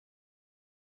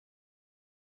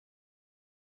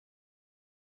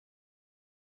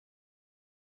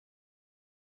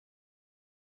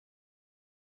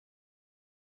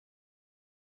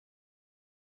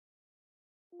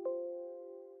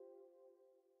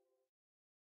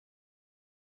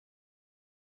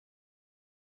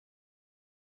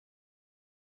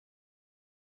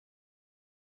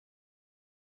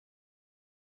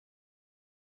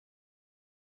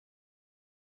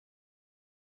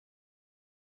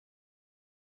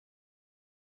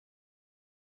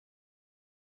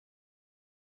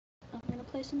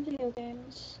play some video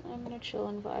games. I'm gonna chill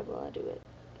and vibe while I do it.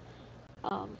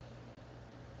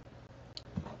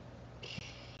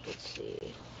 Let's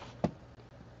see.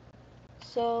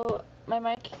 So my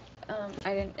mic,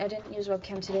 I didn't use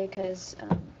webcam today because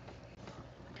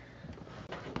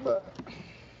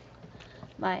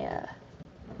my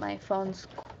phone's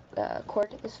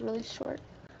cord is really short,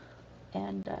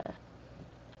 and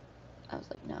I was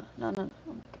like, no, I'm not gonna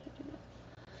do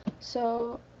that.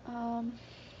 So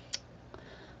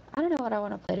I don't know what I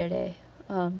want to play today.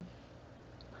 I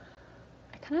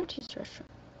kind of choose the restroom,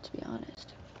 to be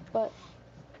honest, but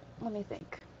let me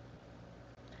think.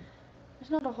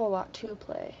 There's not a whole lot to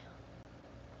play.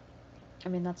 I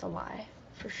mean, that's a lie,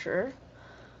 for sure,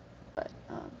 but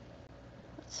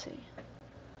let's see.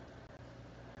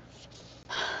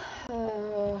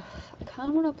 I kind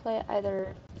of want to play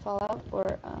either Fallout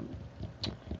or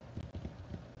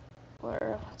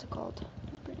what's it called?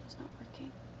 My brain is not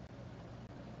working.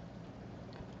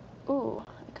 Ooh,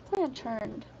 I could play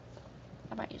Unturned.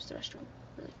 I might use the restroom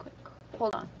really quick.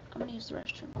 Hold on, I'm gonna use the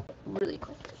restroom really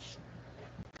quick.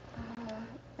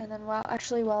 And then while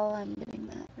I'm getting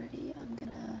that ready, I'm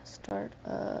gonna start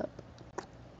up.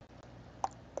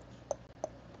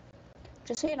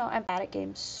 Just so you know, I'm bad at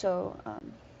games, so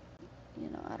you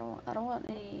know, I don't want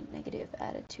any negative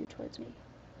attitude towards me.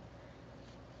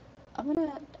 I'm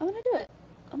gonna do it.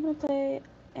 I'm gonna play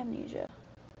Amnesia.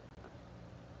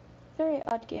 Very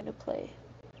odd game to play,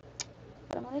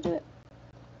 but I'm gonna do it,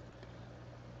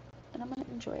 and I'm gonna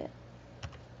enjoy it.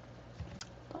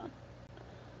 Hold on.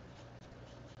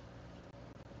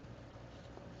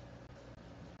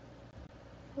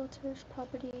 Filters,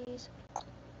 properties,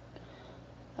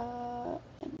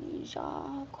 Amnesia,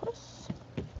 of course.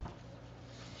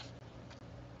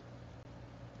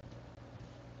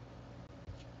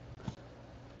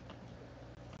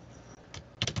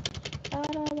 I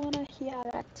don't wanna hear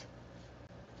it.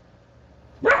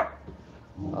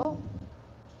 Oh,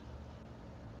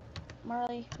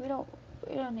 Marley, we don't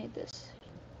need this.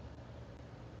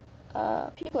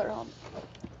 People are home.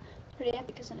 Pretty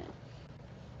epic, isn't it?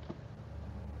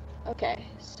 Okay,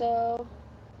 so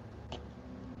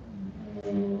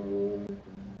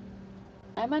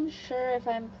I'm unsure if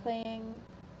I'm playing.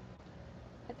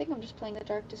 I think I'm just playing The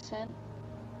Dark Descent.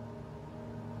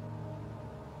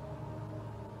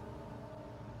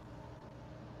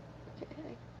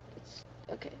 Okay,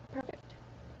 okay, perfect.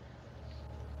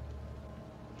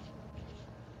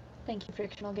 Thank you,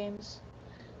 Frictional Games.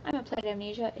 I haven't played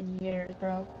Amnesia in years,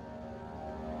 bro.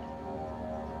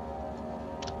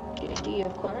 D&D,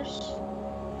 of course.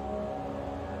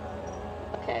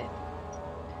 Okay.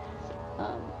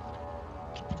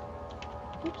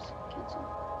 Oops, cancel.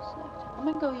 Select. I'm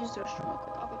gonna go use the restroom real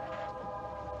quick. I'll be back.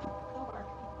 No bark.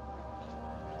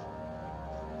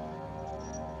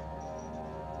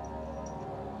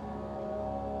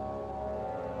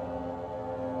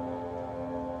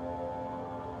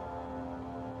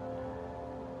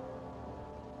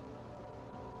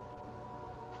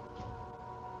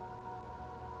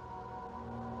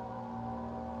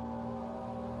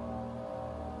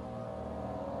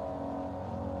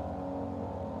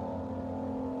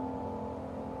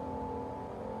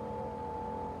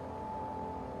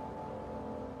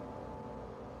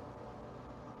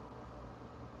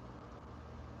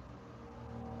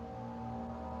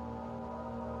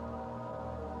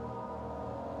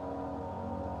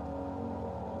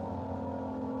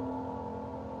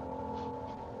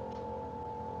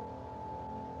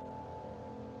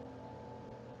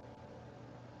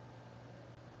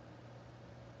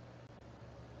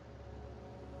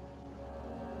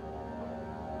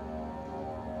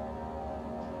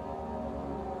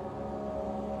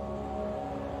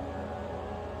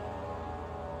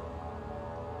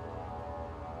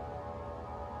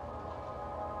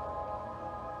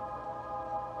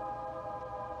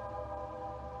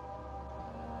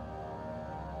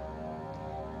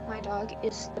 My dog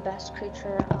is the best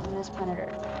creature on this planet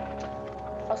Earth.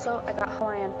 Also, I got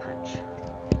Hawaiian Punch.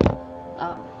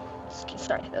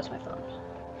 Sorry, that was my phone.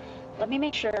 Let me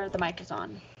make sure the mic is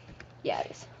on. Yeah,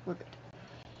 it is. We're good.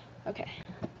 Okay.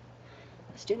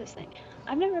 Let's do this thing.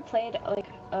 I've never played, like,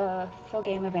 a full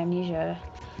game of Amnesia.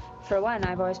 For one,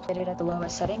 I've always played it at the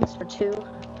lowest settings. For two,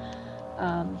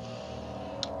 I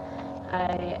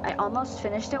almost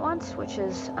finished it once, which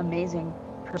is amazing,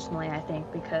 personally, I think,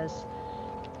 because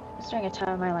it was during a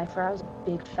time in my life where I was a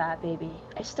big fat baby.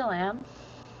 I still am.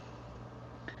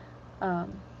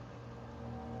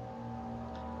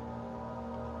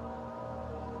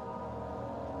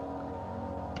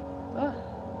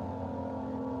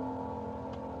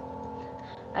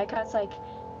 I kind of like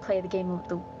play the game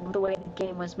the way the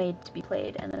game was made to be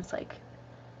played, and then it's like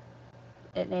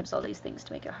it names all these things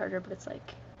to make it harder, but it's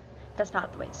like, that's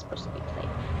not the way it's supposed to be played.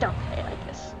 Don't play it like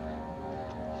this.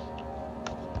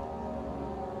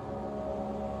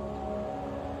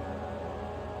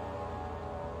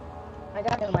 I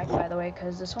got a new mic, by the way,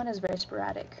 because this one is very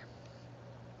sporadic.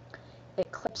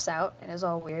 It clips out and is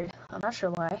all weird. I'm not sure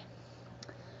why.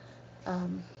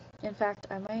 In fact,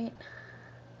 I might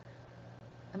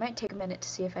take a minute to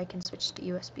see if I can switch to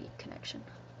USB connection.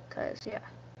 Cause yeah,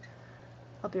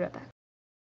 I'll be right back.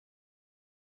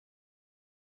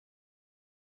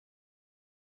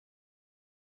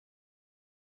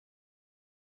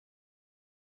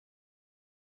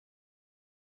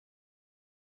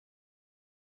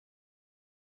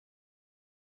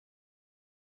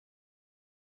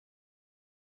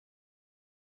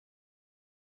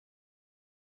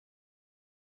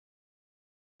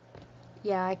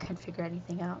 Yeah, I couldn't figure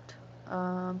anything out.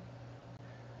 I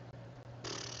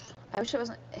wish it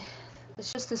wasn't.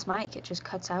 It's just this mic. It just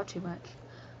cuts out too much.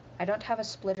 I don't have a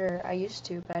splitter. I used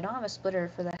to, but I don't have a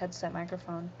splitter for the headset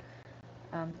microphone.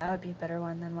 That would be a better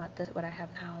one than what I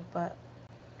have now. But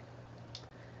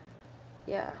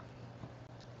yeah,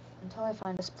 until I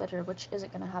find a splitter, which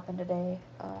isn't gonna happen today.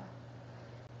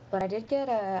 But I did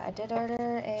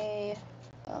order a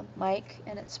mic,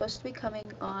 and it's supposed to be coming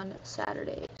on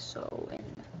Saturday. So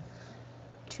in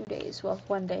 2 days. Well,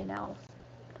 1 day now.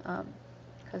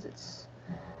 Because it's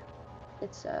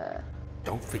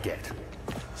Don't forget,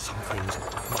 some things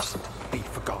mustn't be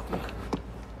forgotten.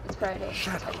 It's Friday.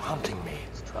 Shadow hunting me.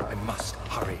 I must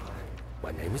hurry.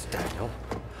 My name is Daniel.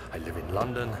 I live in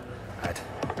London at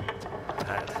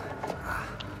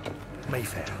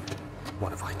Mayfair.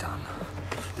 What have I done?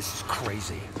 This is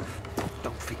crazy.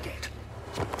 Don't forget.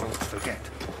 Don't forget.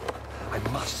 I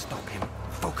must stop him.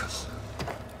 Focus.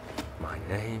 My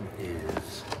name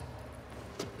is...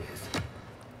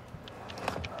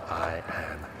 I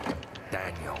am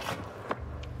Daniel.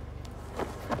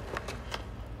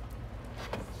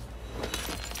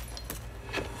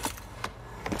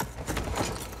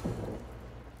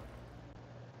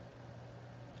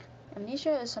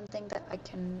 Amnesia is something that I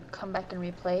can come back and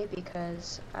replay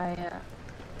because I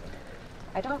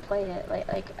don't play it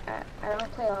I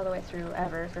don't play all the way through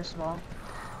ever, first of all.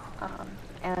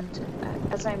 And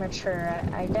as I mature,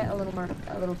 I get a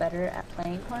little better at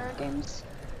playing horror games.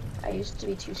 I used to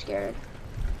be too scared,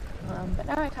 but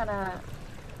now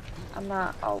I'm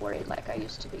not all worried like I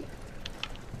used to be.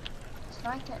 So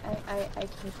now I can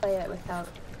play it without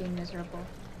being miserable.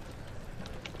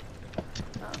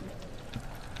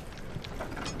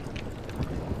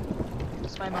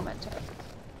 It's my moment. Okay,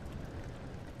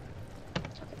 I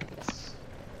guess.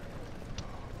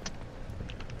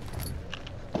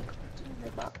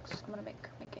 Box. I'm gonna make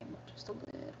my game just a little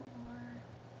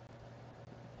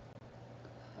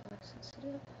more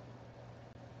sensitive.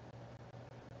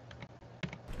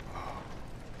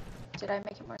 Did I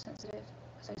make it more sensitive?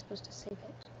 Was I supposed to save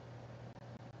it?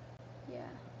 Yeah.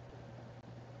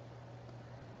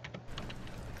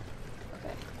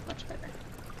 Okay, much better.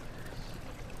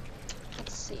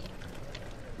 Let's see.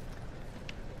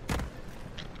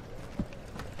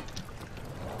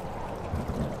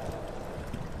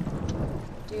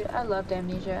 Dude, I loved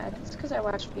Amnesia. I think it's because I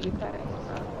watched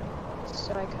PewDiePie,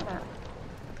 so I kind of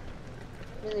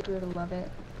really grew to love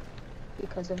it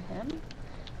because of him.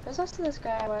 There's also this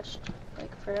guy I watched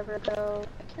like forever ago.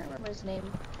 I can't remember his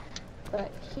name,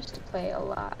 but he used to play a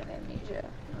lot of Amnesia.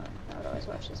 I would always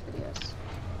watch his videos.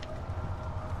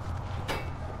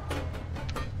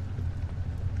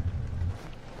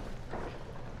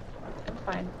 I'm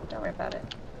fine. Don't worry about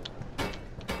it.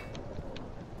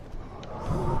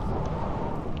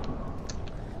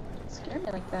 Scare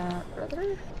me like that,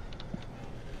 brother.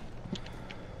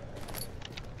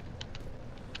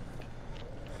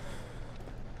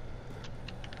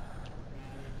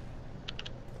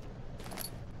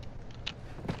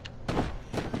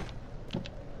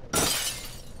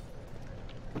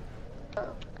 I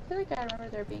feel like I remember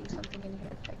there being something in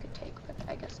here that I could take, but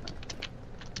I guess not.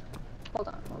 Hold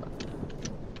on, hold on.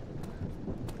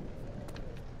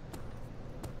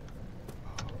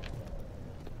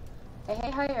 I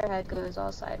hate how your head goes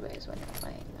all sideways when you're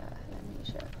playing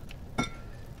Amnesia.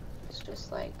 It's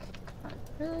just like, come on,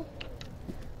 really?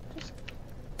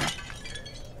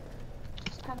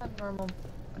 Just have a normal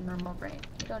brain.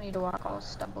 You don't need to walk all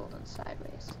stumbled and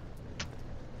sideways.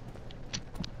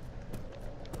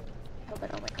 I hope I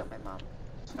don't wake up my mom.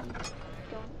 Don't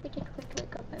wake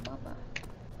up my mama.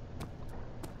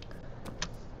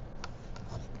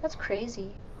 That's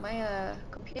crazy. My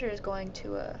computer is going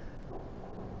to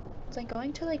it's like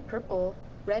going to like purple.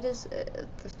 Red is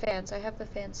the fans. I have the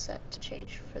fans set to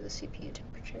change for the CPU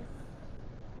temperature.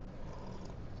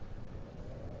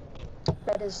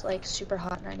 bed is like super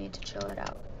hot and I need to chill it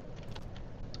out.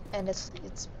 And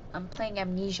I'm playing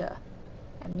Amnesia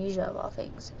of all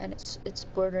things, and it's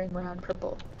bordering around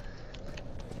purple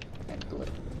and blue.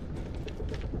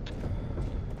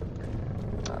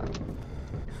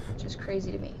 Which is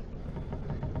crazy to me.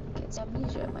 It's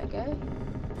Amnesia, my guy.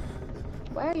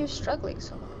 Why are you struggling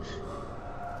so much?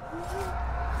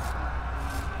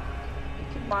 You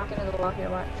keep walking into the wall here,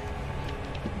 watch.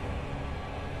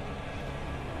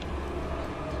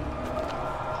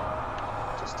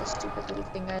 Just a stupid little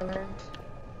thing I learned.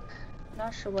 I'm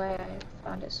not sure why I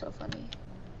found it so funny.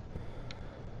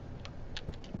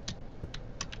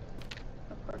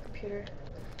 My poor computer.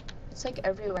 It's like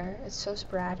everywhere. It's so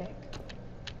sporadic.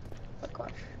 Look,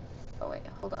 watch. Oh wait,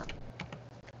 hold on.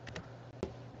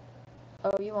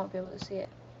 Oh, you won't be able to see it.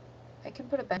 I can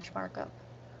put a benchmark up.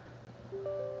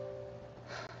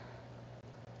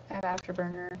 I have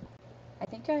Afterburner. I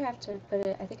think I have to put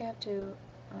it. I think I have to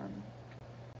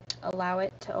allow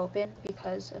it to open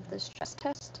because of the stress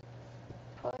test.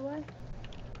 Probably why.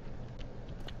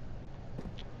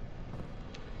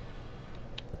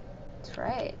 That's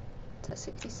right. It's at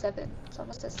 67. It's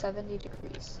almost at 70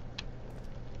 degrees.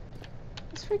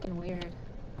 It's freaking weird.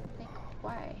 Like,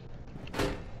 why?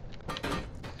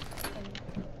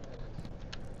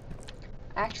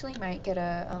 I actually might get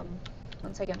a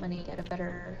once I get money, get a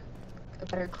better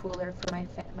cooler for my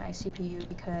CPU,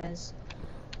 because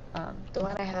the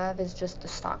one I have is just a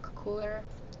stock cooler,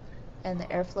 and the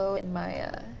airflow in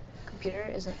my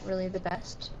computer isn't really the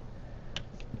best.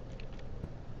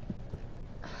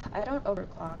 I don't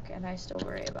overclock, and I still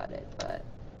worry about it, but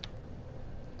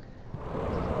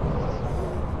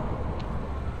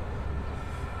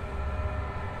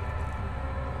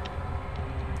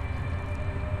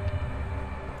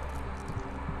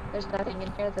there's nothing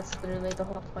in here. That's literally the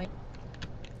whole point.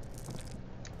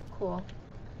 Cool.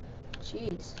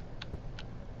 Jeez.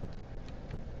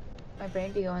 My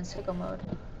brain be going sicko mode.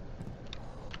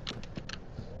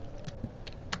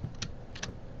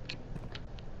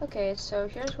 Okay, so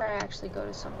here's where I actually go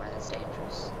to somewhere that's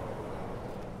dangerous.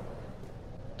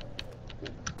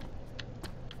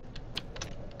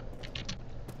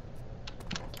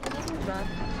 Can I run?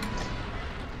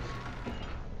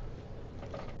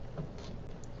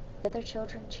 The other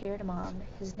children cheered him on.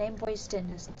 His name voiced in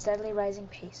his steadily rising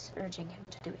pace, urging him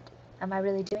to do it. Am I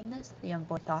really doing this? The young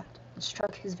boy thought, and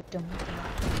struck his victim with the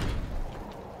knife.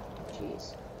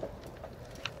 Jeez.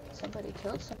 Somebody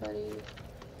killed somebody.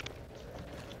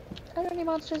 Are there any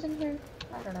monsters in here?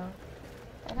 I don't know.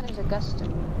 I know there's a gust of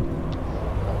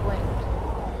wind.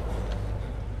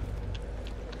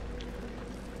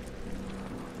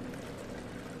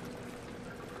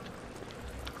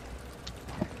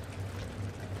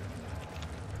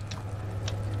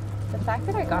 The fact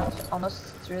that I got almost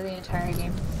through the entire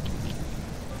game.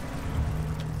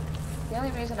 The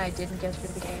only reason I didn't get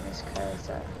through the game is because,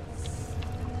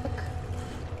 look,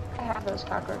 I have those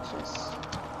cockroaches.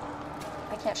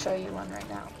 I can't show you one right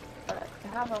now, but I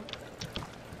have them.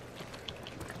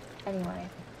 Anyway,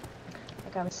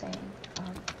 like I was saying,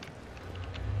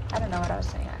 I don't know what I was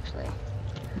saying actually.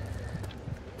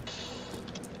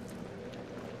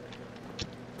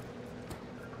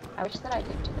 I wish that I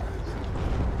didn't do that.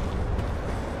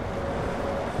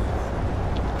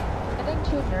 I'm getting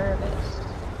too nervous.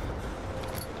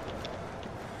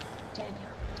 Daniel,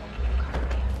 calm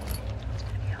down. It's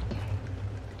gonna be okay.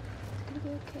 It's gonna be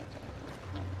okay.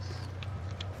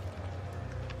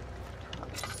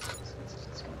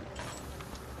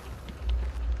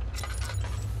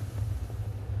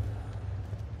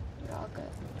 You're all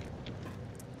good.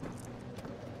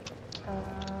 I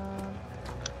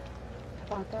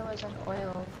thought there was an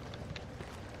oil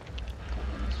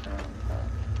in this room, but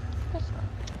guess not.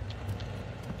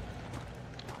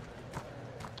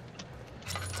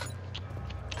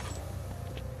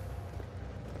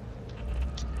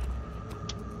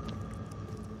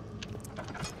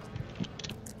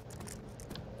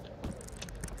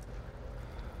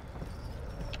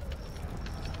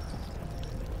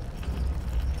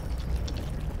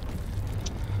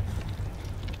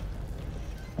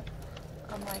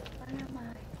 I'm like, where am I?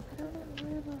 I don't know,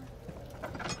 where am I?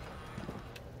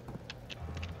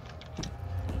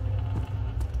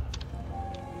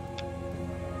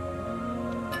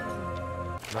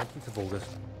 19th of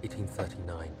August,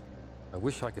 1839. I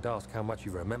wish I could ask how much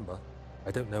you remember.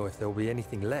 I don't know if there will be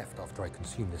anything left after I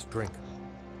consume this drink.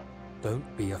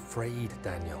 Don't be afraid,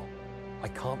 Daniel. I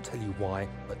can't tell you why,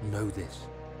 but know this.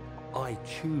 I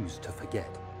choose to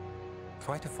forget.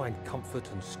 Try to find comfort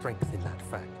and strength in that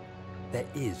fact. There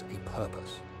is a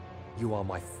purpose. You are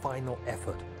my final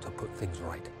effort to put things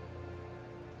right.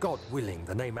 God willing,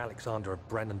 the name Alexander of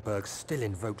Brandenburg still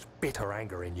invokes bitter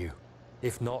anger in you.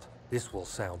 If not, this will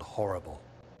sound horrible.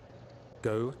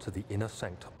 Go to the inner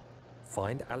sanctum,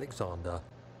 find Alexander,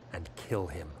 and kill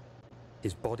him.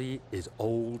 His body is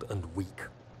old and weak,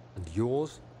 and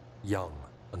yours, young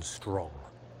and strong.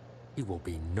 He will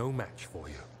be no match for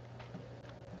you.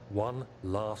 One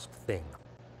last thing.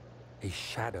 A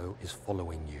shadow is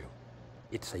following you.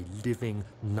 It's a living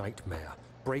nightmare,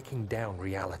 breaking down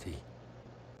reality.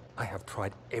 I have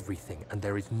tried everything, and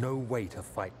there is no way to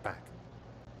fight back.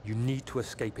 You need to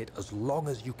escape it as long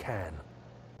as you can.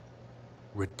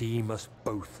 Redeem us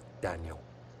both, Daniel.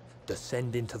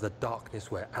 Descend into the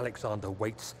darkness where Alexander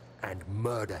waits and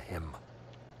murder him.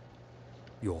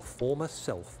 Your former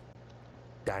self,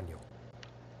 Daniel.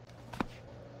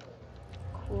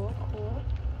 Cool, cool.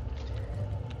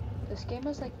 This game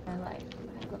was like my life.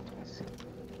 I loved this.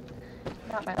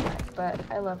 Not my life, but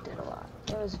I loved it a lot.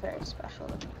 It was very special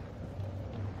to me.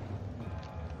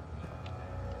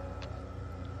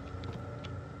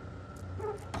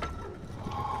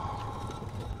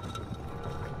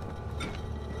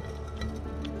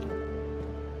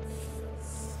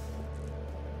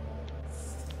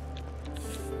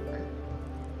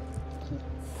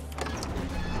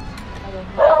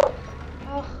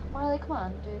 Oh, Marley, come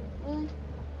on, dude. Really?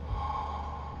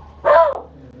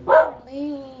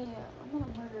 Marley, I'm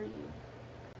gonna murder you.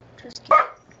 Just kidding.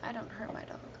 I don't hurt my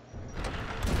dog.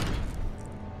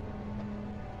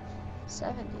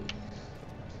 70.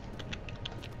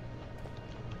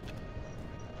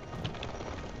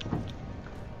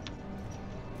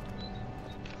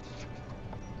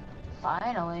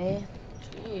 Finally.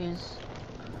 Jeez.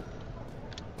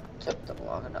 Took them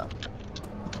long enough.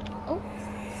 Oh.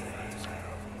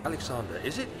 Alexander,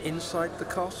 is it inside the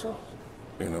castle?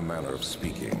 In a manner of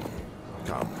speaking.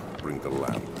 Come, bring the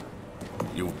lamp.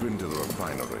 You've been to the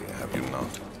refinery, have you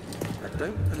not? I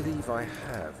don't believe I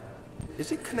have.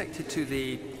 Is it connected to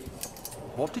the...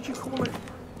 what did you call it?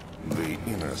 The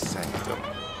inner sanctum.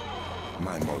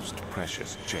 My most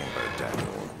precious chamber,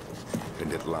 Daniel.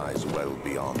 And it lies well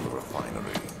beyond the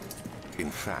refinery.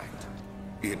 In fact,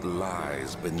 it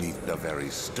lies beneath the very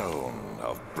stone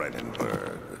of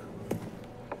Brandenburg.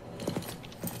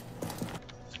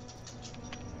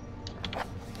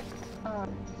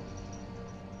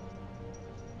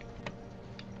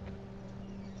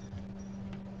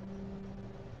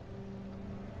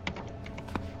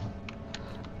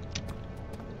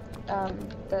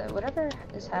 Whatever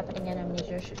is happening in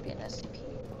Amnesia should be an SCP.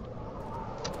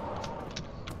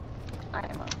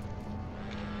 IMO.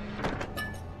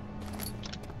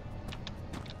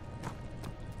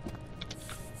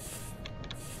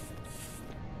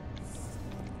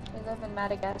 We live in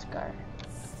Madagascar.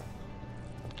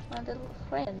 My little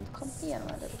friend, come here,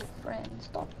 my little friend.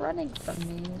 Stop running from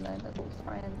me, my little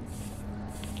friend.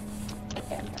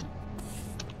 Okay, I'm done.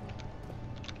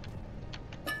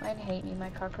 Mine hate me, my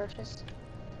cockroaches.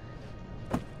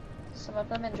 Some of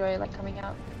them enjoy like coming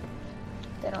out.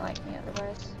 They don't like me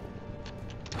otherwise.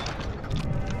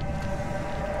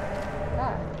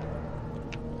 Ah.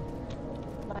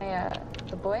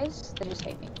 The boys, they just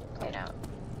hate me, plain out.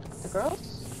 The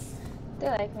girls, they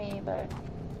like me, but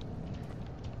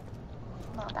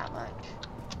not that much.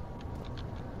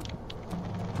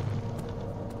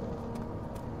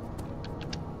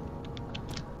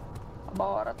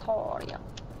 Laboratorium.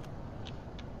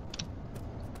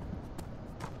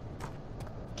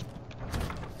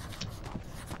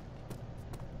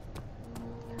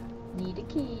 Need a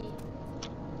key.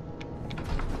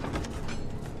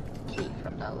 Key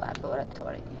from the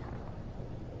laboratory.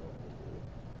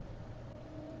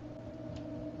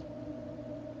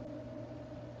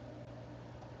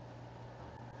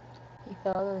 He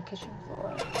fell to the kitchen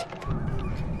floor.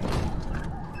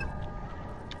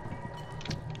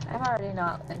 I'm already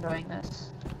not enjoying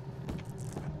this.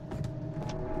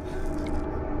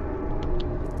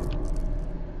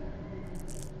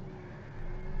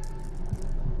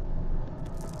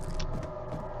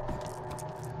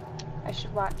 I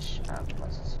should watch,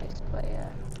 what's his face play,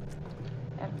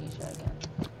 Amnesia again.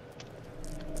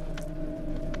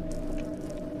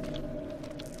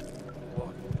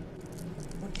 What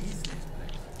is this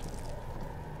place?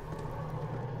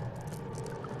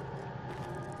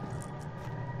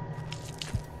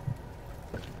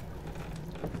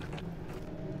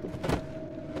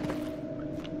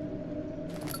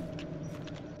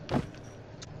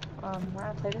 When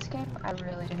I play this game, I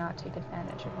really do not take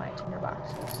advantage of my tinder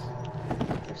boxes.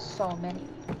 There's so many.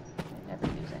 I never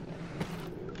use any of them.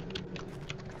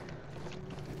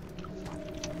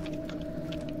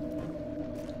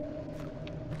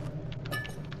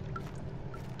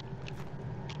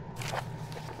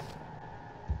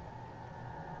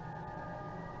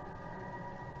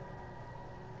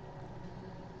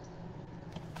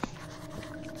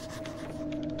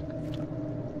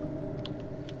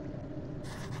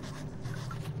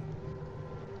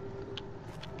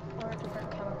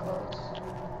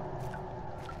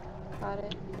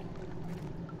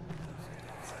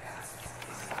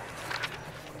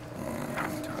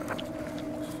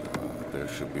 There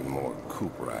should be more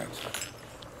coop rats.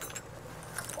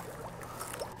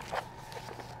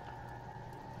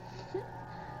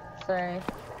 Sorry.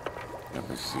 Let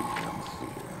me see.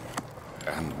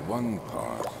 And one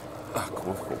part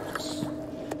Aquaforce.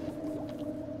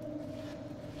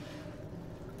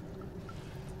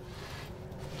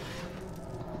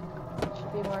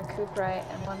 Should be more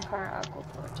Cooperite and one part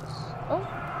Aquafortis. Oh!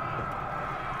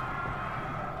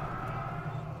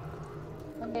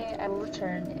 One day I will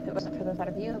return. If it wasn't for the thought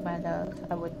of you, my love,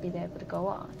 I wouldn't be able to go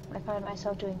on. When I find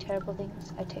myself doing terrible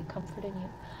things, I take comfort in you.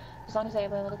 As long as I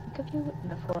am able to think of you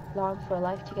and long for a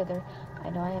life together, I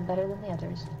know I am better than the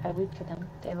others. I weep for them.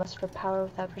 They lust for power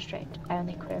without restraint. I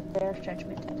only crave fair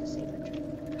judgment and a safer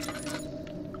dream.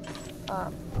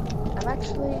 I'm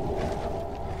actually...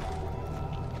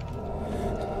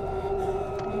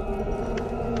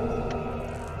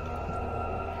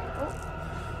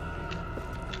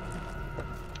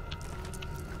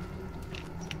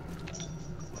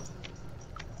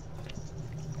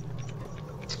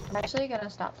 I'm actually gonna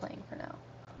stop playing for now.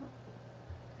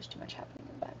 There's too much happening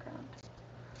in the background.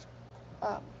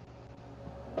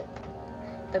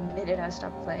 The minute I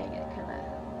stopped playing, it kind of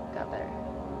got better.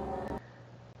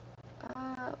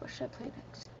 What should I play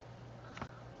next?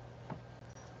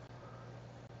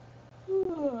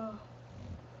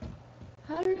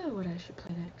 I don't know what I should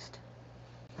play next.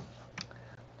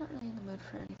 Not really in the mood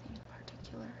for anything in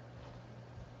particular.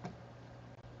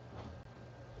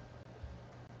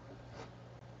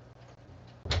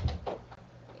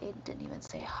 It didn't even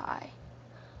say hi.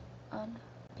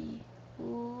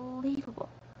 Unbelievable.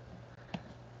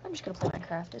 I'm just gonna play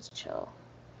Minecraft, it's chill.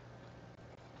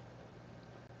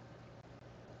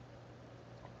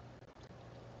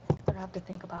 I don't have to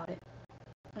think about it.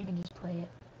 I can just play it.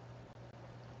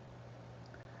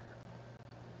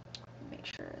 Make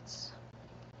sure it's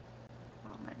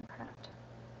on Minecraft.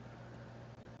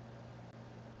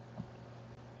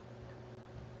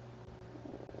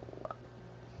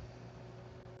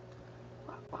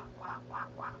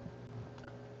 There.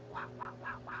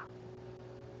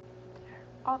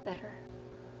 All better.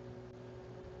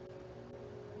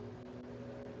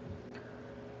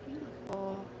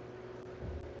 Beautiful.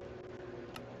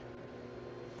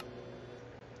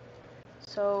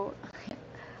 So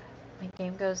my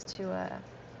game goes to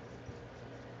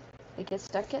it gets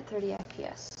stuck at 30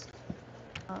 FPS,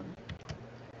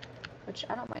 which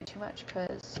I don't mind too much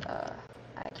because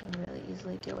I can really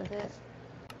easily deal with it.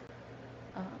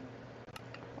 Hold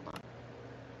on.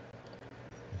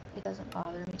 It doesn't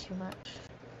bother me too much.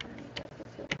 I don't need to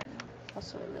feel it right now.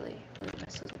 Also, it really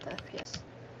messes with the FPS.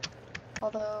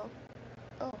 Although,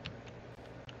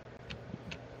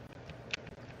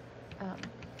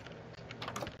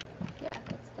 yeah,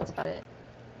 that's about it.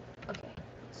 Okay,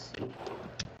 let's see.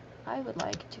 I would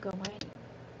like to go mining,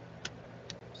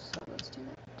 so let's do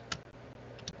that.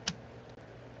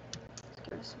 Let's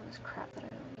get rid of some of this crap that I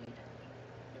don't need.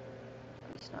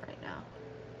 At least not right now.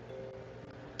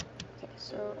 Okay,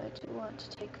 so I do want to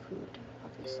take food,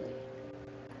 obviously.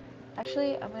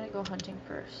 Actually, I'm gonna go hunting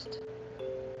first.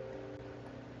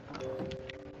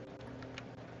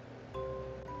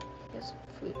 Get some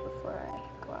food before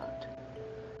I go out.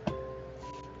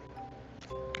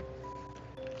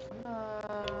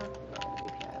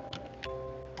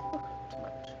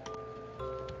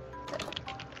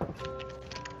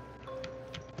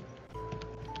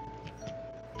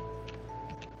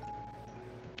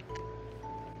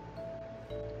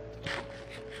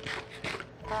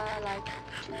 I like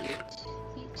to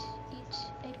eat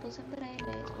apples and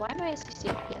bananas. Why am I at 60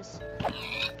 FPS?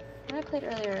 When I played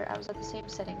earlier, I was at the same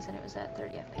settings and it was at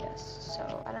 30 FPS.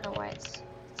 So I don't know why it's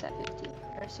at 50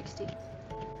 or 60.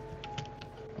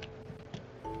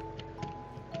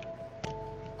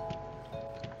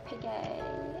 Piggy,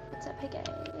 it's a piggy.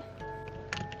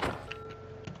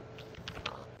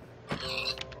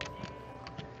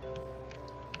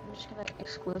 I'm just gonna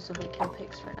exclusively kill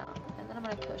pigs for now, and then I'm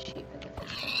gonna kill sheep in the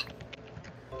future.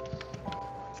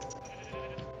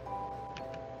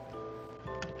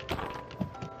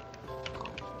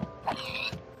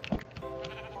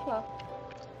 Well,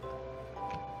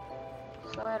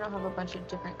 so I don't have a bunch of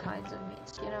different kinds of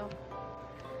meats, you know?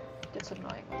 It gets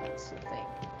annoying when that's the thing.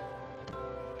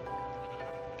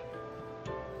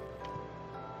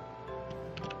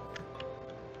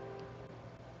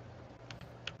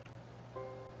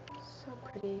 So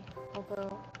pretty,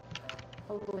 although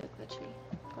a little bit glitchy,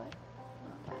 but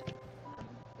not bad.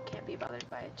 Can't be bothered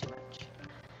by it too much.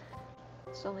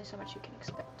 There's only so much you can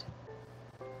expect.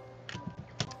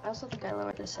 I also think I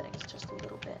lowered the settings just a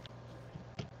little bit.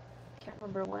 Can't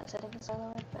remember what settings I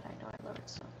lowered, but I know I lowered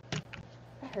some.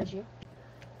 I heard you.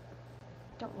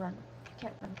 Don't run. You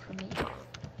can't run from me.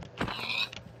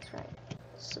 That's right.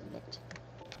 Submit.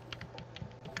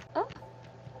 Oh!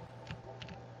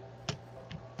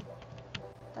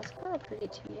 That's kind of pretty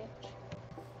TH.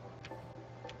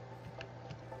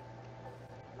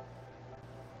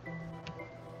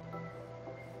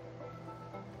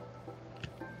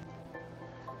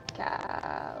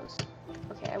 Cows.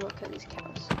 Okay, I will kill these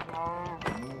cows.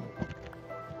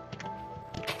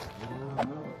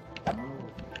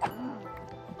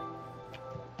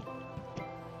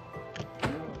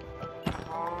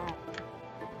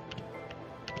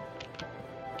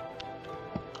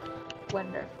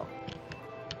 Wonderful.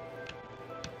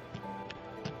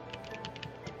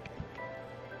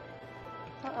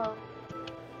 Uh-oh.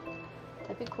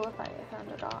 That'd be cool if I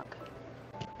found a dog.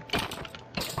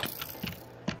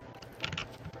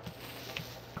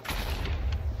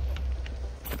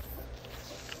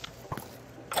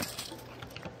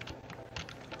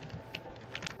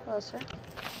 Hello, sir.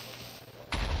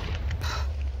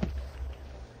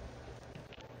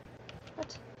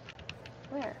 What?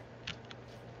 Where?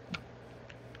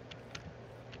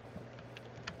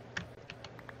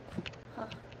 Huh.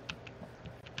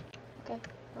 Okay,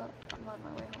 well, I'm on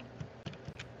my way home.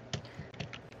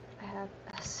 I have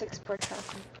 6 pork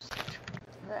chop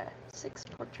and 6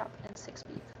 pork chop and 6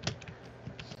 beef.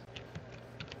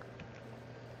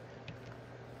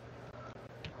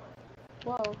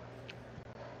 Whoa.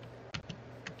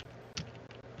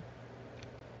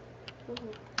 Ooh.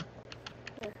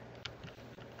 Here.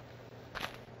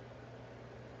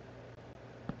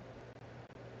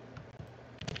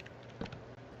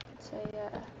 It's a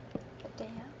dam.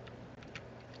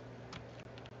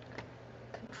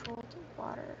 Controlled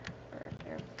water. Or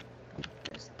air.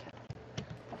 There's the cow.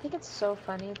 I think it's so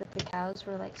funny that the cows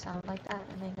were like sound like that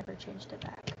and they never changed it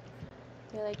back.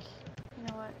 They're like, you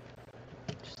know what?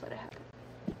 Just let it happen.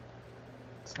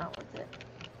 It's not worth it.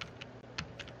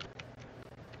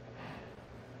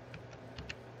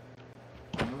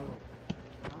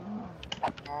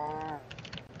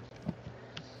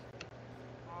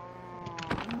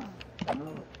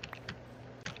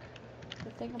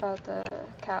 The thing about the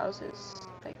cows is,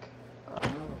 like,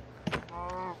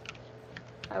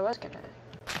 I was gonna.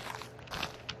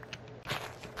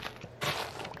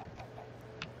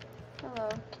 Hello,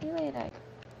 can you lay an egg?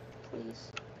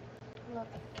 Please. I love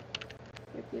you.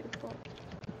 You're beautiful.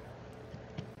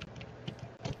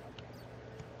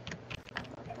 I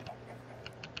love them.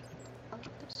 I love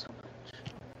them so much.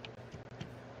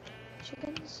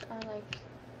 Chickens are like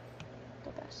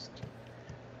the best.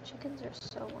 Chickens are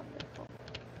so wonderful.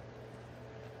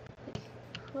 Like,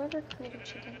 whoever created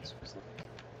chickens was like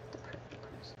the perfect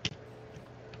person.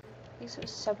 I think there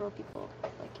was several people,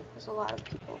 like it was a lot of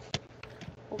people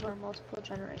over multiple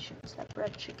generations that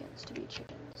bred chickens to be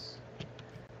chickens.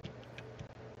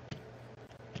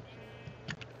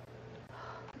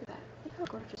 Look at that. Look how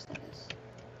gorgeous that is.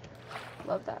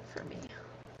 Love that for me.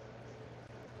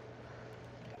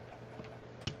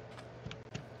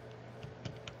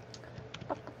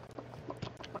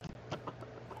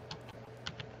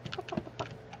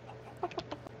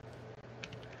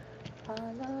 I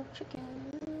love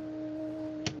chickens.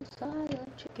 I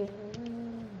love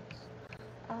chickens.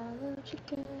 I love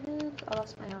chickens. I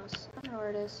lost my house. I don't know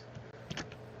where it is.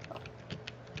 Oh.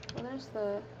 Well, there's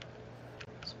the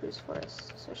spruce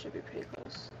forest, so it should be pretty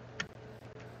close.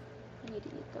 I need to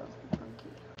eat though. I'm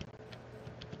hungry.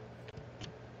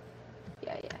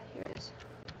 Yeah, here it is.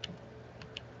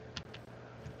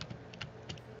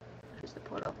 Here's the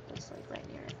portal. It's like right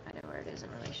near it. I know where it is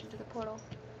in relation to the portal.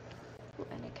 Ooh,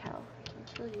 and a cow. I can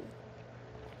kill you.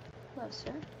 Hello,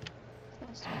 sir.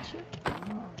 Nice to meet you.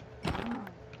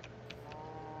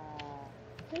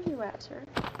 Where are you at, sir?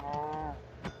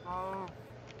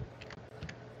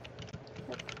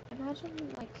 Like, imagine,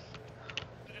 like,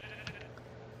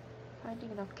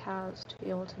 finding enough cows to be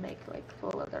able to make, like,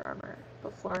 full leather armor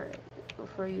before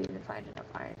you even find enough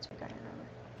iron to make iron armor.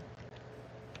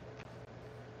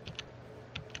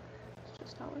 It's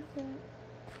just not worth it.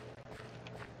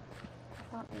 I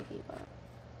thought maybe, but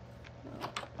no.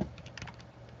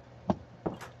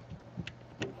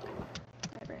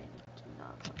 My brain did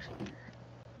not function.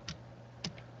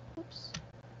 Oops.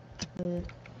 They're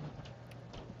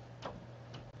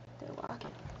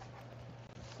walking.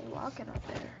 They're walking up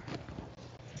there.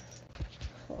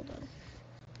 Hold on.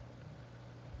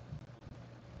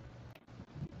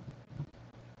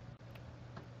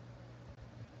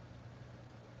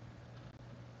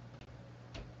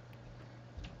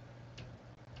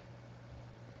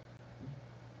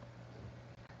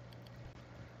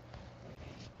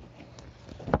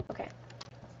 Okay.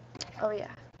 Oh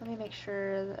yeah. Let me make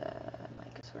sure the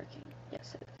mic is working.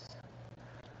 Yes, it is.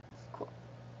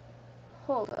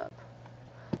 Hold up.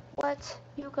 What?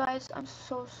 You guys, I'm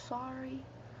so sorry.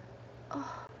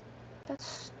 Oh,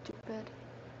 that's stupid.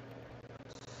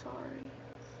 Sorry.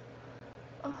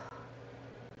 Oh.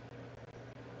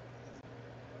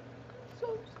 I'm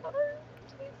so sorry.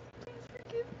 Please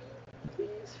forgive me.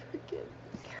 Please forgive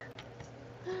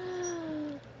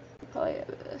me. Probably.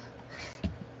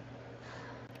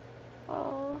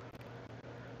 Oh.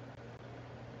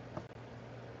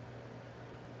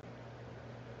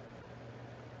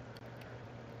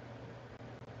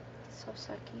 So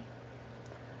sucky.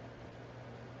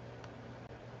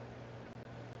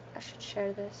 I should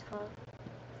share this, huh?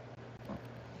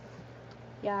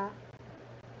 Yeah.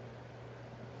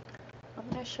 I'm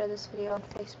gonna share this video on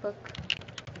Facebook.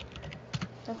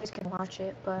 Nobody's gonna watch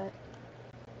it, but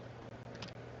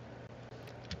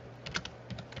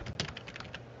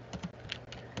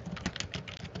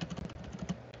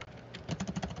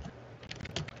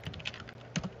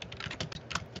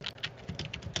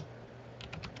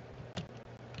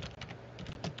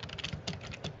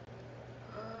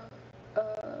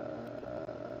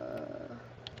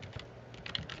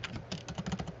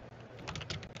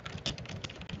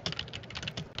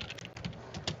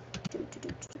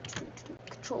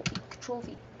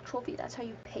Control V, that's how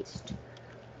you paste.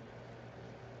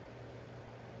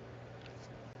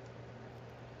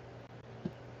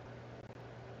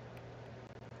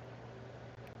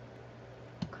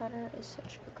 Connor is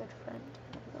such a good friend.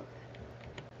 I love it.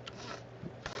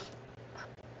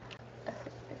 My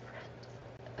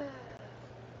friend.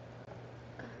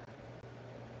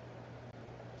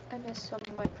 I miss some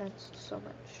of my friends so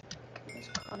much. I miss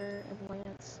Connor and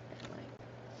Lance and like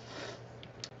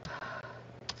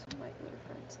some of my other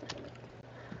friends that are like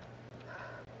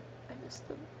I miss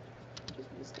them. Just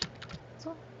miss them. That's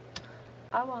all.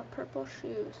 I want purple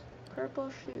shoes. Purple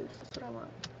shoes. That's what I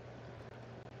want.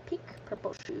 Pink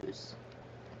purple shoes.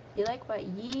 You like my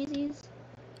Yeezys?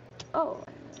 Oh,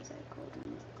 I didn't realize I called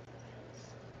you.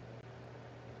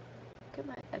 Look at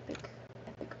my epic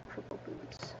purple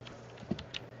boots.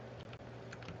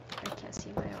 I can't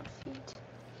see my own feet.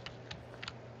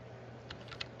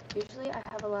 Usually I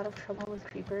have a lot of trouble with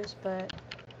creepers, but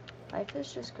life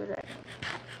is just good right now.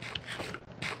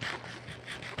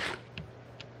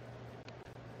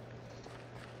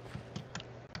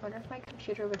 I wonder if my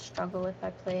computer would struggle if I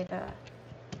played,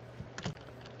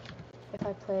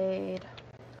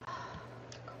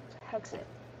 Hexit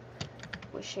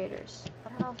with shaders. I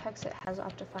don't know if Hexit has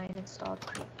Optifine installed,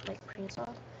 like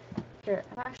pre-installed. Here,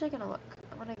 I'm actually gonna look.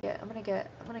 I'm gonna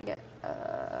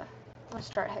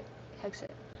start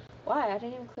Hexit. Why? I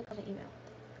didn't even click on the email.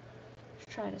 Just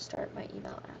trying to start my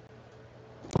email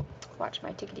app. Watch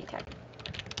my tickety tack.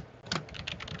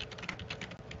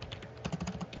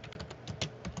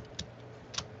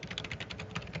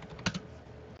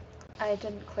 I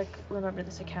didn't click remember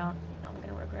this account. I'm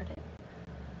gonna regret it.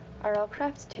 RL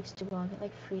Crafts takes too long. It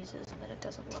like freezes and then it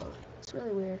doesn't load. It's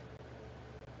really weird.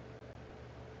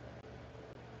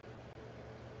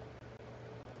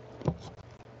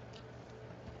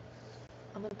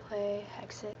 I'm gonna play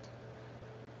Hexit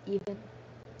even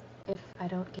if I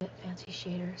don't get fancy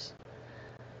shaders.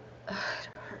 Ugh,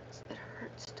 it hurts. It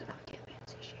hurts to not get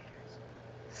fancy shaders.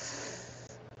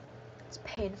 It's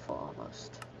painful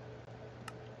almost.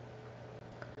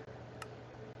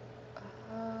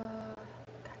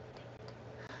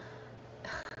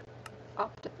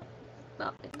 Optimum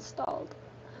not installed.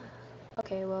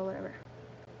 Okay, well whatever.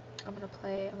 I'm gonna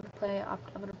play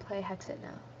Hexit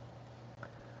now.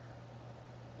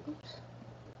 Oops.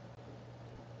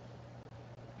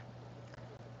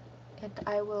 And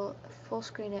I will full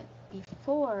screen it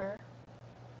before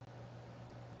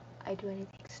I do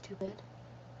anything stupid.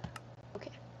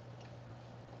 Okay.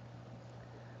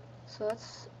 So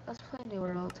let's play New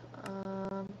World.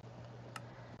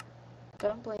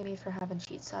 Don't blame me for having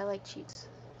cheats. I like cheats.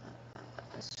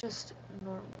 It's just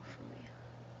normal for me.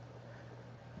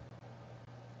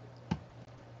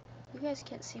 You guys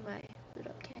can't see my boot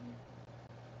up, can you?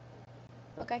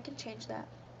 Look, I can change that.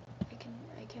 I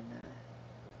can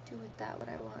do with that what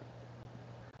I want.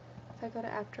 If I go to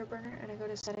Afterburner and I go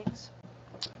to settings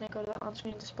and I go to the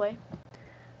on-screen display,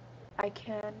 I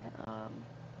can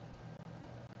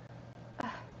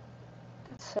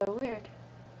that's so weird.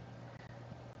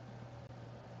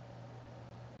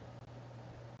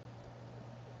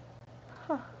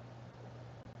 Huh.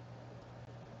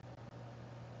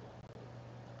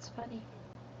 It's funny.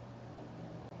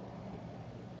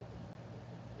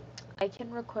 I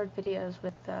can record videos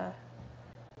with the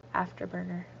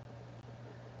Afterburner.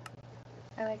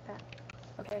 I like that.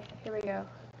 Okay, here we go.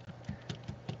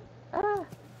 Ah!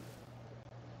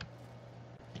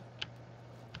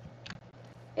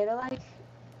 it'll like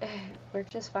work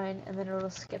just fine, and then it'll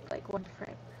skip like one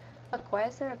frame. Look, why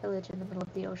is there a village in the middle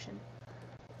of the ocean?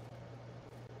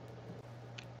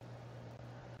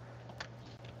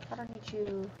 I don't need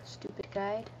you, stupid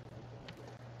guide.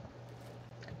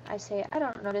 I say I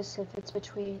don't notice if it's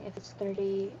 30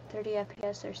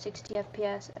 FPS or 60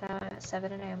 FPS, and I'm at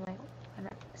 7, and I'm like,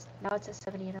 now it's at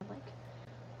 70, and I'm like,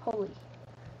 holy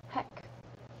heck.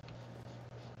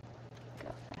 Go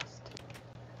fast.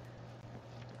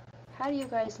 How do you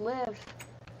guys live?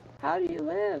 How do you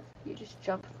live? You just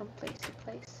jump from place to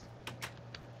place.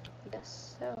 I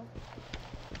guess so.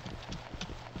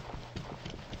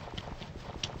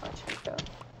 Watch me go.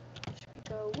 Watch me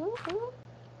go. Woo woo.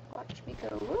 Watch me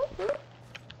go. Woo woo.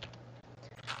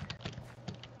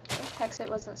 I wish Hexit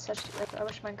wasn't such I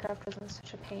wish Minecraft wasn't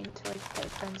such a pain to like play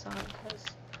friends on, because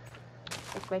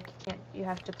like you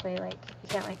have to play like you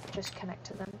can't like just connect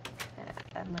to them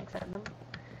and like friend them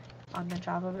on the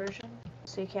Java version,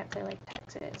 so you can't play like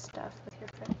Hexit and stuff with your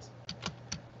friends.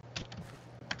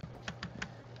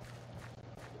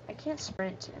 I can't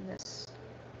sprint in this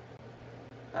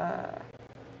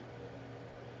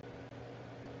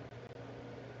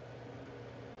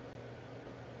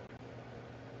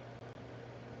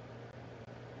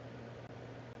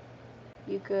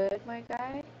You good, my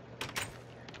guy?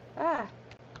 Ah!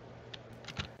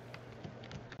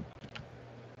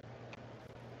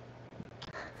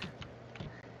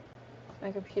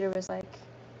 My computer was like...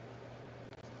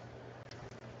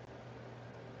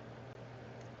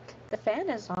 The fan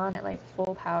is on at like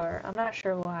full power. I'm not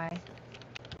sure why.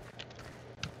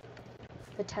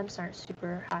 The temps aren't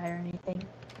super high or anything.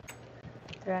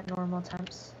 They're at normal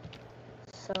temps.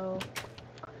 So...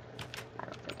 I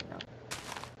don't freaking know.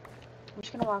 I'm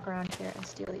just gonna walk around here and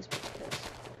steal these potatoes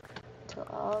until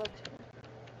all the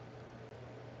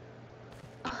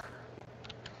potatoes.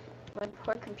 My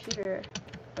poor computer.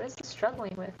 What is it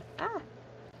struggling with? Ah!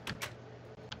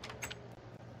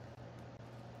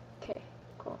 Okay,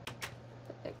 cool.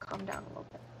 It calmed down a little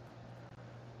bit.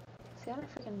 See, I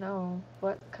don't freaking know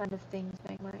what kind of things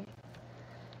make my...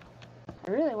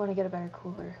 I really want to get a better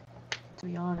cooler, to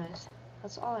be honest.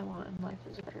 That's all I want in life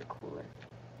is a better cooler.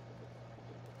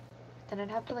 Then I'd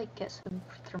have to like get some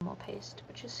thermal paste,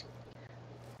 which is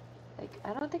like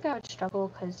I don't think I would struggle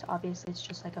because obviously it's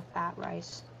just like a fat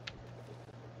rice.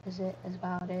 Is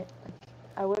about it. Like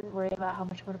I wouldn't worry about how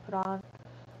much I'm gonna put on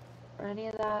or any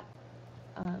of that.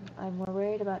 I'm more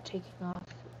worried about taking off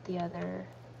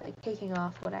taking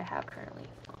off what I have currently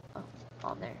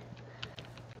on there.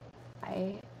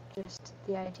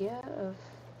 The idea of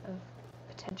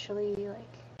potentially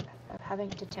like of having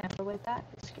to tamper with that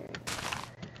is scary.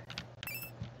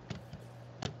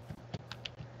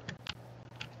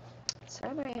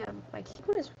 Sorry, my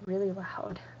keyboard is really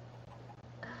loud,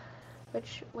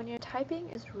 which when you're typing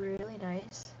is really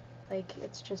nice. Like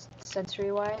it's just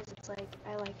sensory-wise, it's like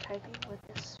I like typing with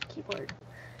this keyboard.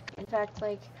 In fact,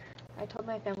 like I told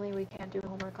my family we can't do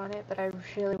homework on it, but I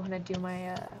really want to do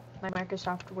my my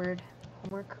Microsoft Word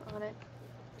homework on it.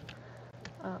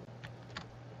 I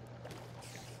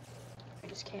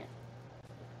just can't.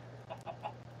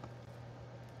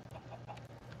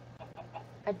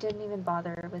 I didn't even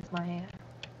bother with my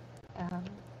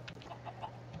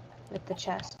with the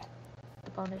chest,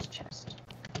 the bonus chest.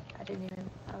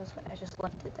 I just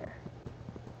left it there.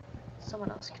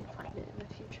 Someone else can find it in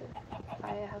the future if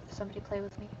I have somebody play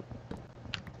with me.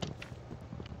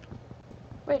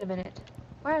 Wait a minute.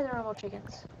 Why are there normal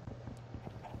chickens?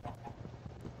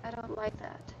 I don't like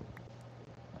that.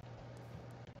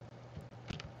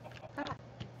 Ah.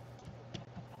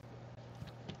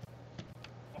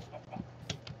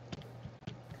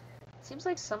 Seems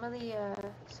like some of the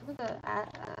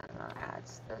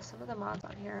mods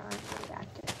on here aren't really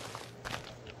active.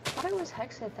 I thought it was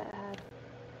Hexit that had.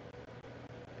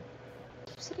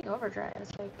 Keep sitting overdrive.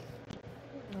 It's like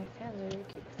my fans are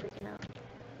keep freaking out.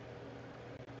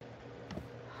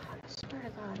 I swear to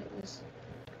God, it was.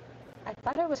 I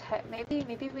thought it was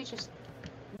maybe we just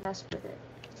messed with it.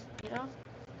 You know?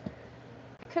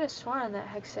 I could have sworn that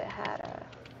Hexit had a.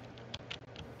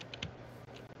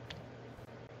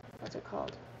 What's it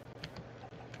called?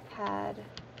 I'm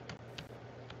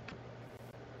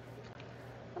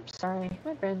sorry,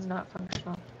 my brain's not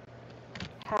functional.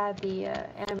 Had the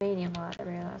Animanium mod. I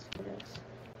realized what it is.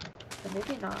 But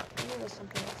maybe not. Maybe it was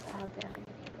something else that had the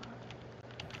Animanium mod.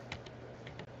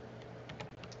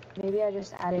 Maybe I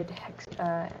just added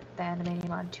the Animanium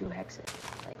mod to Hexit,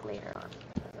 like later on.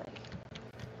 Like,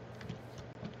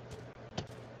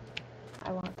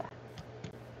 I want that.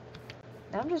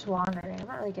 Now I'm just wandering. I'm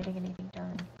not really getting anything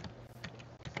done.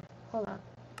 Hold on.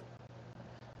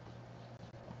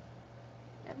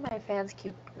 My fans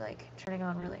keep like turning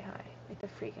on really high. Like they're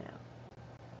freaking out.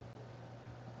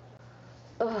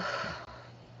 Ugh.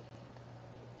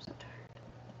 I'm so tired.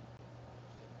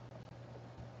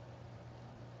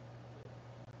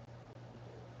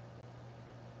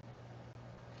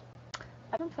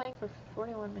 I've been playing for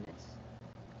 41 minutes.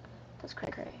 That's cray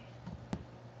cray.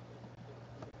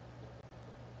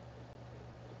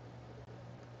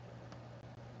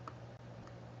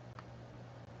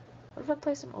 What if I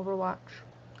play some Overwatch?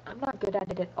 I'm not good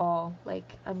at it at all.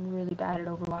 Like, I'm really bad at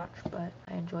Overwatch, but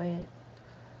I enjoy it.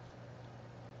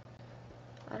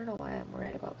 I don't know why I'm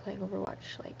worried about playing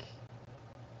Overwatch, like,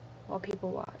 while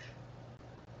people watch.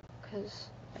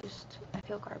 Because I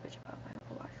feel garbage about my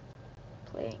Overwatch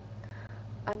playing.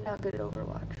 I'm not good at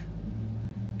Overwatch.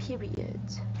 Period.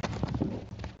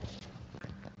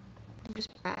 I'm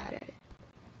just bad at it.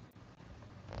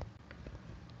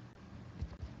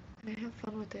 And I have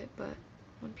fun with it, but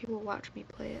when people watch me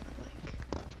play it, I'm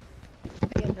like,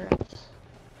 I get nervous.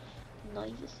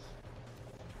 Nice.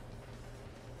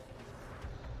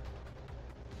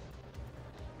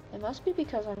 It must be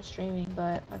because I'm streaming,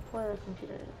 but my poor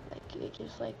computer, like, it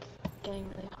just like getting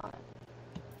really hot.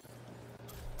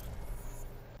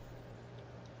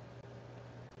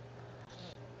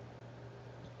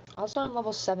 Also, I'm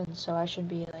level 7, so I shouldn't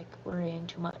be like worrying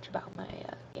too much about my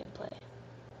gameplay.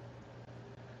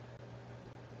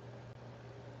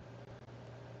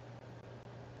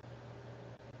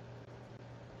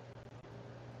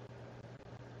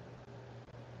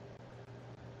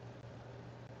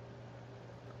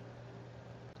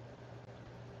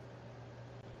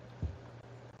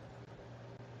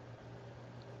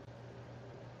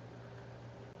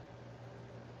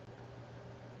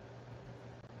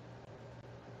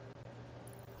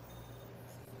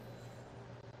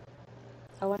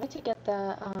 I wanted to get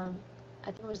the, I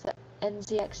think it was the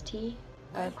NZXT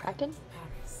Kraken.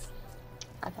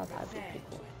 I thought that would be pretty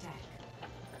cool.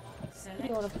 Do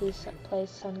you want to please play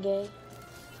Sungay?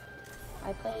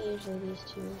 I play usually these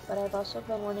two, but I've also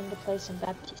been wanting to play some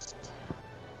Baptiste.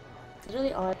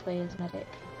 Literally all I play is Medic.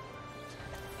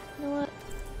 You know what?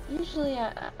 Usually,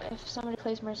 if somebody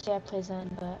plays Mercy, I play Zen,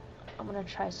 but I'm gonna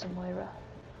try some Moira.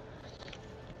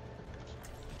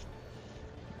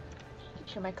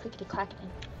 Sure, my clickety clacking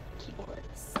keyboard.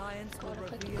 Science will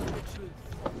reveal the truth.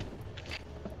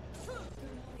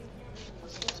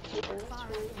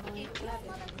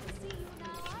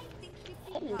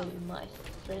 Hello, my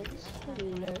friends.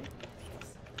 Hello.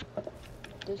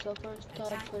 This is the first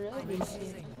time for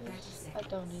everything. I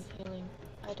don't need healing.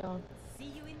 I don't.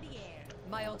 See you in the air.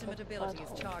 My ultimate ability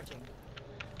is charging.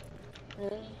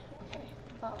 Really? Okay.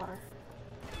 About R.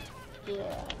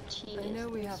 Yeah, she I know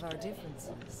is we have the our stray.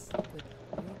 differences, but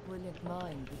your brilliant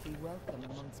mind would be welcome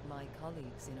amongst my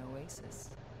colleagues in Oasis.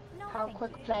 How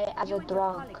quick play as a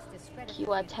drunk?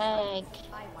 Q a tank.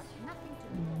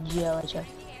 Georgia.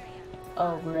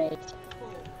 Oh great.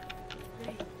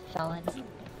 Felon.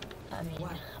 I mean,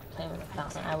 playing with a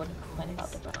felon. I wouldn't complain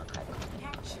about the drunk. I would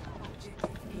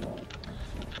complain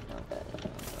about the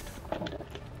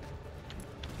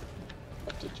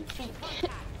What did you think?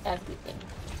 Everything.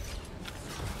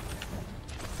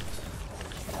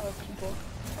 I love people.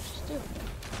 I just do.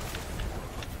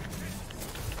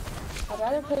 I'd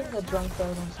rather play with a drunk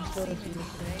though than some sort of dude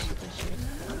who's super serious.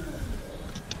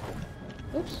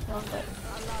 Oops, wrong button.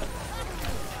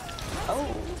 Oh,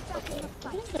 okay.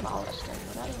 We're getting demolished and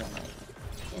we're not even like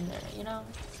in there, you know?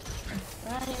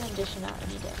 We're not even dishing out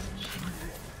any damage.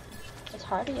 It's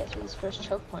hard to get through this first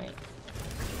choke point.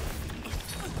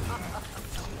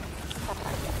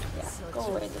 Yeah. Go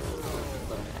away,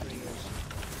 little naturals.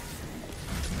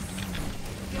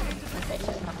 Okay,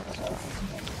 he's not gonna survive.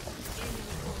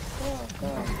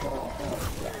 Go.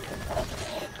 Yeah,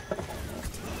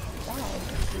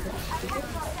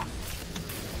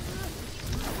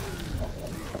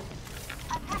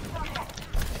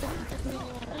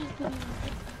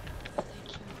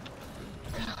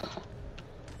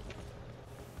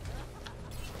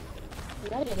 you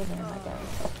gotta get in there, my guy.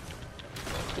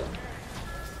 Thank you.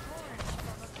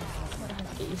 I'm gonna have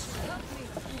to get used to it.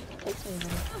 It takes me a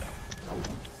minute.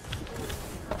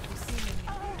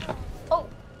 Oh!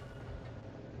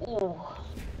 Oh.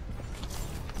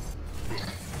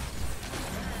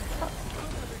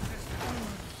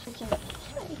 Freaking,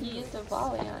 he used a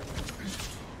volley on me.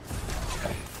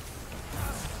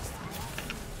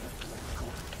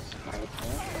 Smart man.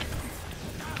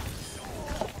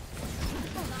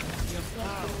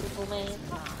 Beautiful man.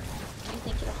 You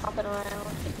think you're hopping around?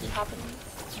 Think you hopping?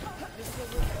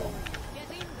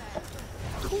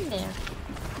 Get in there.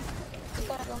 We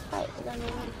gotta go fight. We gotta go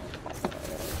fight.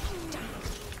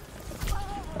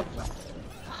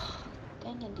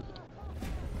 And indeed.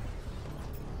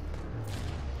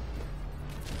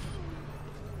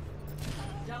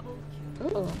 Double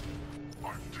Ooh.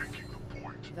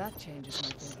 That changes my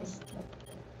thinking.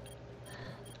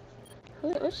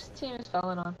 Which team is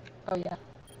Fallon on? Oh yeah.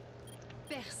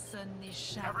 Personne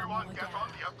n'échappe à mon regard.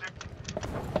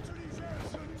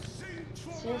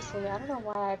 Seriously, I don't know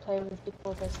why I play with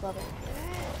people this level.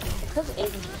 Because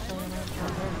Aiden's playing on my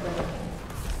account, but...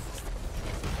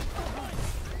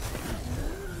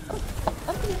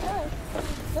 I'm gonna die.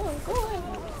 No, go away.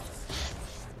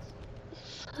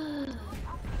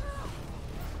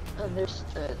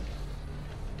 Understood.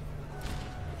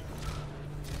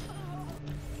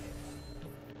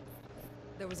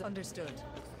 There was understood.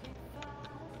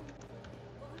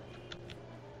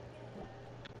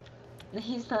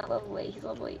 He's not level 8, he's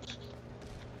level 8.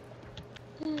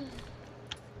 I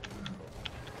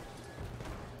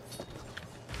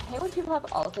hate when people have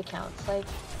alt accounts, like,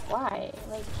 why?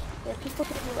 Like, there are people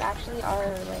who actually are,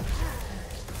 like,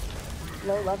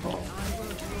 low level,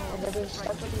 and they're being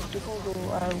stuck with these people who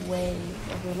are way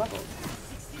over leveled.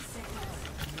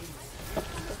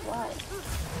 Like, why?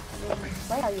 I mean,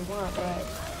 play how you want, but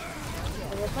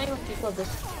when you're playing with people of this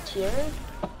tier,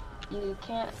 you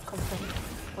can't complain.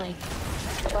 Like,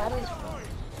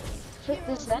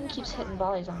 this Zen keeps hitting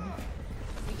volleys on me.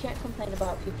 You can't complain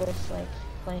about people's, like,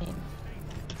 playing.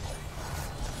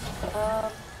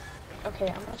 Okay,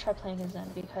 I'm gonna try playing a Zen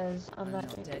because I'm not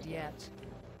doing dead good. yet.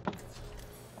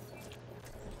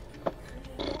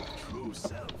 True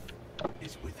self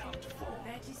is without form.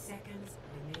 30 seconds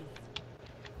remaining.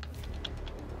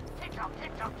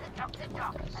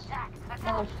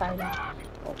 Now I'm fighting.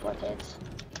 Oh, what hits?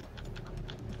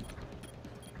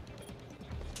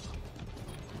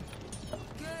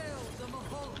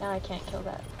 Now I can't kill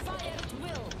that. 10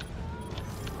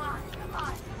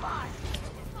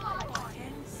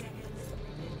 seconds.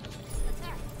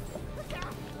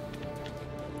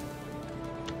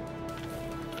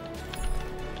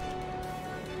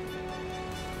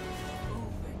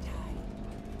 Overtime.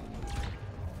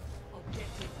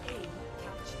 Objective A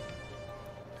captured.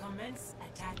 Commence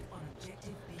attack on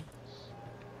objective B.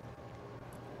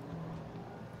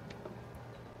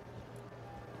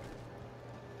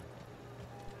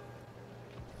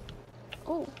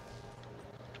 Oh.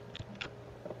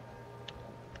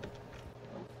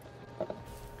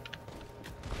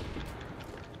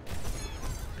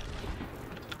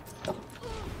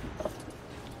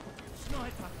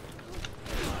 Sniper.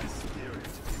 My spirit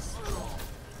is strong.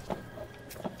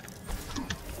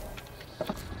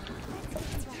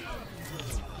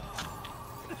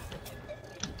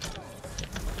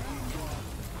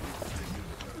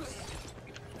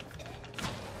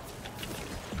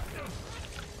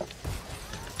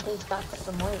 He's got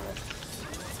some more with.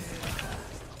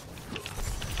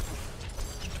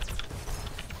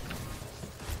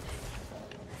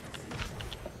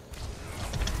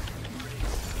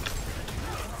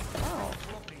 Oh.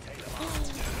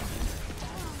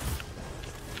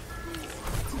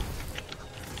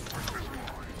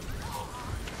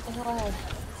 You know what?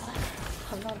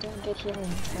 I'm not doing good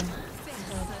healing, so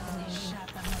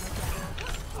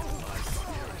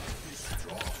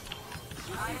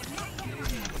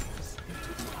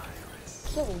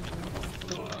kill you.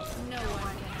 No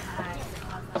one can hide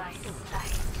from my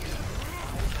sight.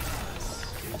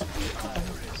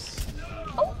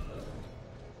 Oh!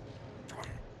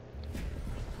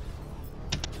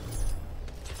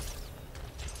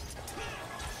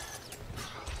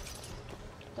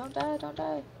 Don't die, don't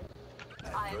die.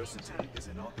 Adversity is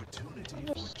an opportunity for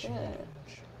Understood.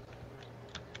 change.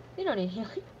 You don't need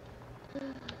healing.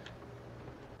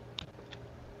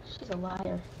 She's a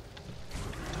liar.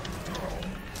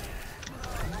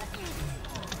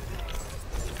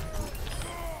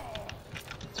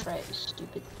 That's right, you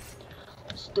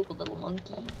stupid little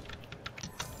monkey.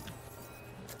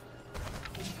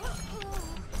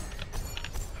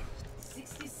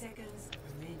 Seconds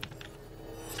remaining.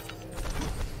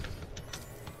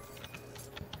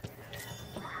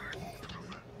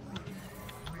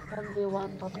 1v1,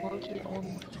 but monkey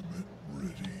only.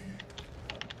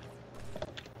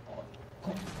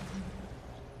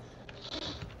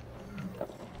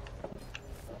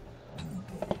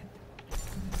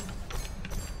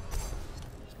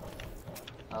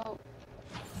 Oh.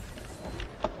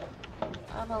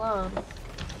 I'm alone.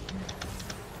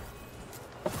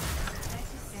 30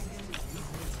 seconds.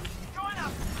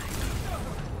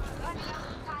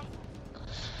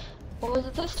 What was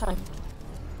it this time?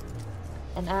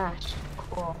 An ash.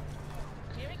 Cool.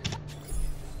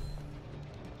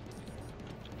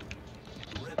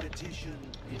 Repetition Repetition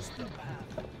is the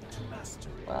path to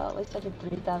mastery. Well, at least I did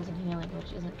 3,000 healing,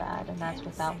 which isn't bad, and that's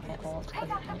without my ult, because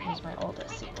I didn't use my ult a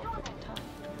single freaking time.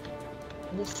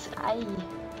 This,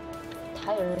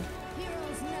 tired.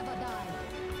 Heroes never die.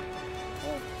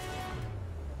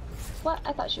 What?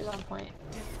 I thought she was on point.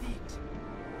 Defeat.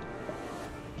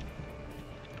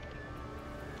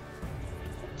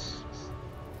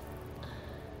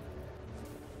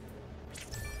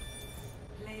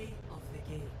 Play of the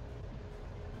game.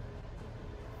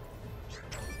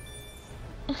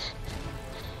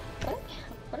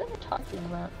 What are they talking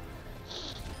about?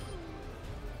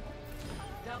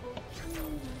 Double.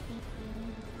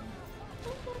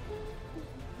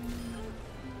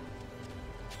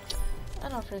 I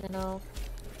don't freaking know.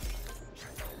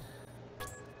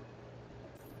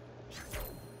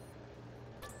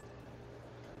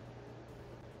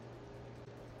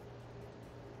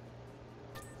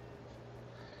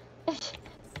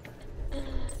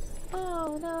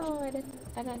 Oh no, I didn't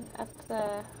up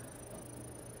the...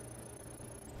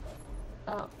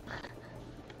 Oh.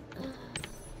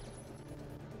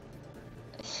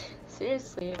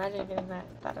 Seriously, imagine getting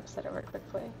that upset over quick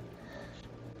play.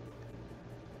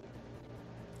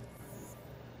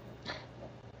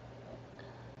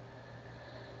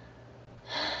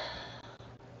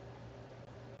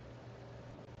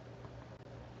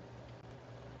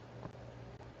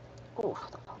 Oh,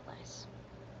 that felt nice.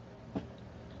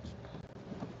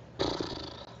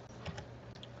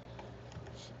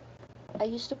 I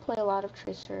used to play a lot of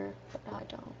Tracer, but now I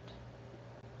don't.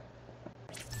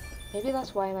 Maybe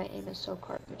that's why my aim is so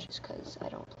garbage, is because I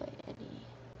don't play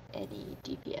any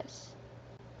DPS.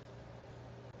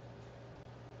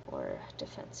 Or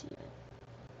defense even.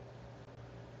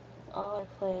 All I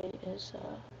play is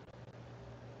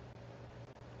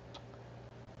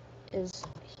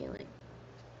healing.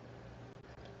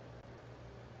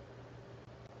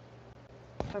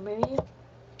 Or maybe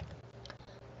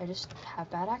I just have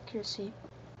bad accuracy.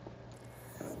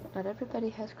 Not everybody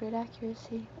has great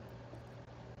accuracy.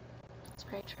 It's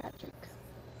very tragic.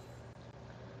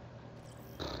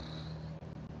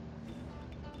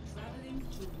 Traveling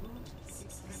to Route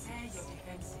 6. Prepare your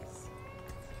defenses.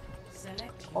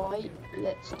 Select your Alright,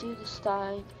 let's do this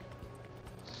thing.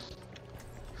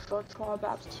 Jean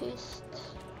Baptiste.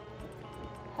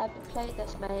 Haven't played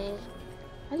this man.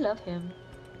 I love him.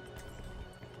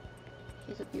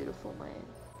 He's a beautiful man.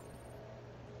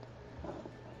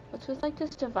 What's with like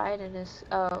this divide in his...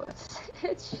 Oh,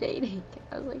 it's shading.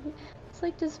 I was like, it's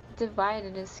like this divide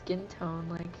in his skin tone,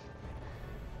 like...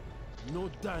 No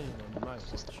dying on my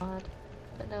It's just odd.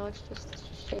 But no, it's just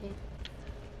shading.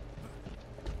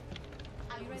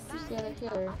 Who's the other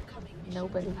healer?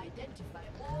 Nobody.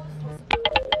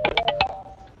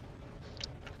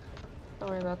 Don't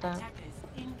worry about that. attackers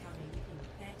incoming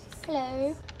in 30 seconds.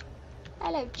 Hello.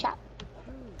 Hello, chap.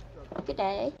 Good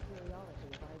day.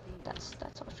 That's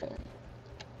Australian.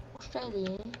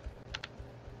 Australian.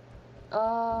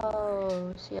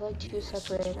 Oh, so you're like two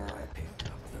separate.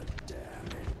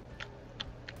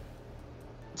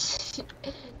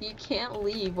 You can't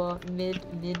leave while mid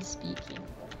speaking.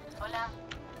 Hola.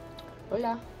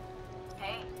 Hola.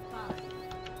 Hey. 5, 4,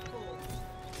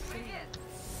 3,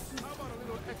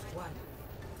 1.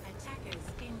 Attackers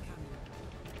incoming.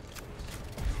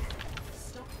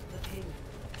 Stop the payload.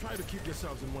 Try to keep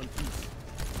yourselves in one piece.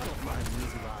 I don't mind an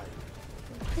easy ride.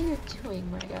 What are you doing,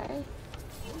 my guy?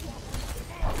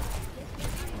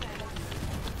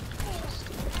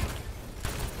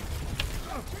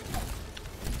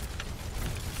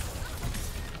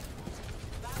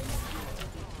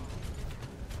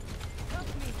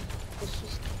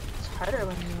 It's harder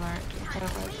when you aren't kind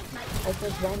of like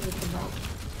with Ren, you can like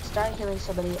start healing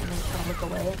somebody and then kind of look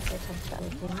away and pay attention to other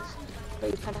things, but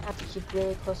you kind of have to keep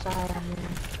really close eye on your...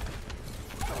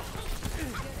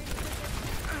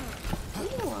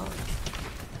 Leave me alone.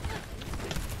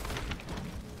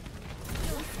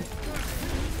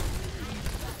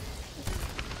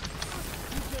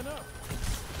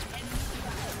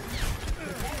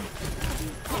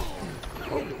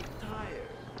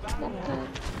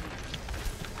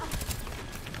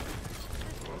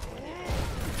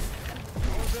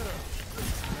 Not good.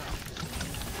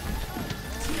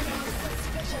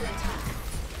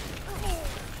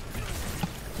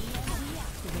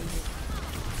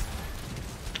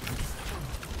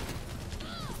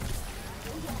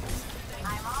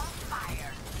 I'm on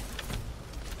fire.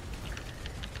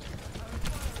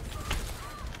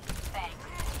 Thanks.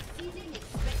 Seizing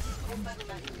expected combat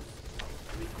values.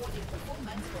 Recording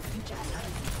performance for future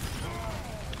analysis.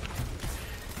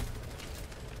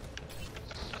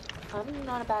 I'm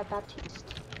not a bad Baptiste.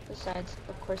 besides,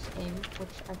 of course, aim, which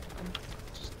I'm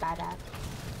just bad at.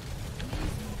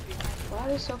 Why are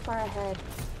they so far ahead?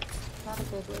 Not a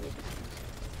good way to do things.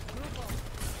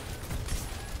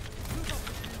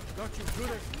 Got you good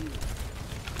at you.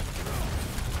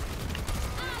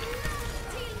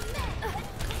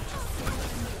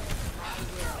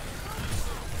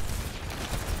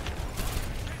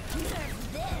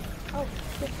 Oh,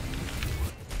 shit.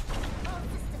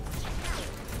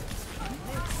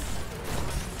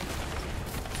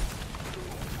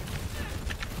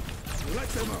 Let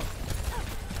them up.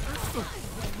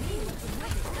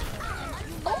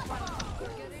 Oh,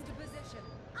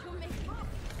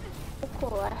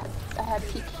 cool. I had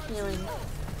peak healing.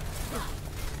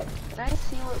 Can I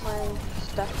see what my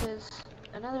stuff is?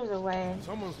 I know there's a way.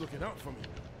 Someone's looking out for me.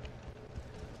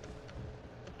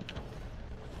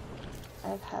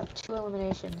 I have 2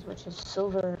 eliminations, which is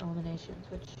silver eliminations,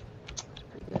 which is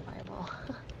pretty good IMO.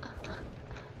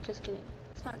 Just kidding.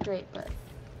 It's not great, but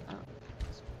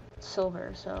it's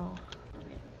silver, so I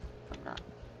mean, I'm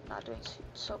not doing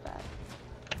so bad.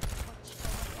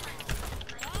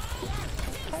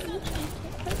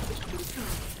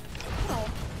 Oh,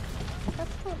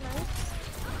 that's not nice.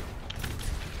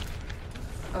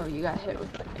 Oh, you got hit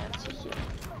with an anti-heal.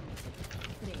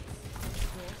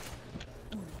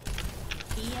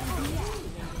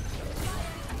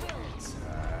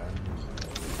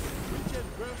 Regen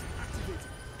burst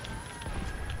activated.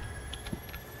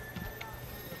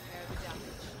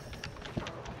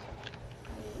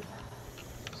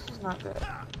 This is not good.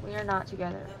 We are not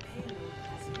together.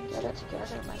 Get it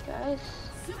together, my guys.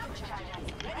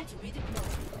 Ready to redeploy.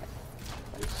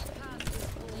 What do you say?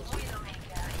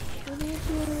 We need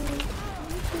you. We need you.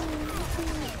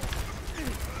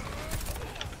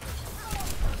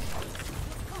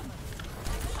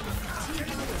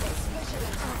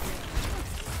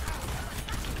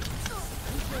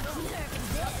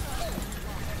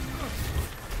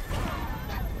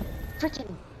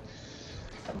 Frickin'.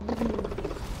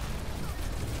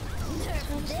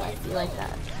 Sounds like you like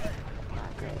that.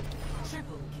 Not great.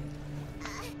 Triple kill.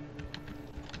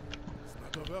 It's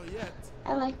not over yet. I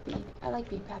like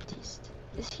being Baptiste.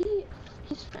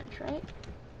 He's French, right?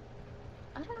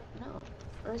 I don't know.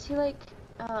 Or is he like,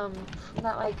 from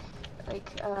that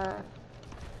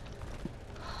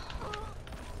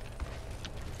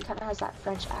he kinda has that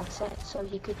French accent, so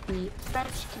he could be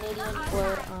French, Canadian,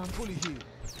 or, Fully healed.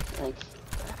 like,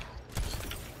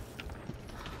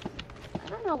 I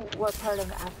don't know what part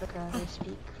of Africa they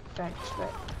speak French,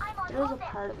 but there is a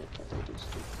part of it that they do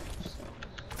speak French, so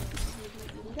maybe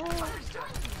that.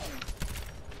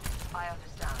 I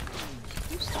understand.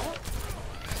 You stop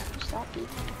beating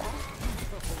me back.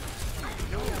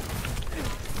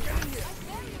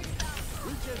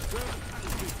 Regen burst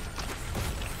activated.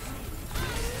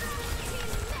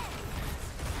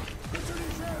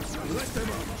 Let them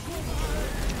up.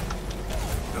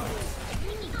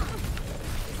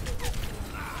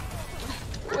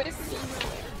 What is he?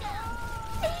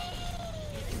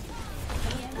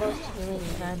 Most humility,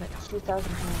 and I'm at 2,000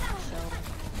 points, so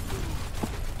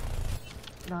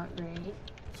not great.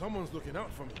 Someone's looking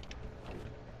out for me.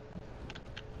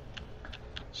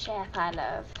 Chef, I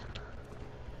love.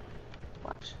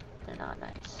 Watch, they're not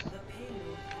nice.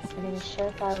 My name is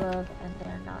Sheriff I Love, and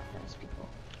they're not nice people.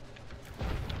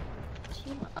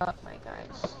 Team up, my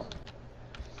guys.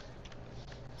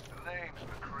 Name's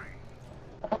McCree.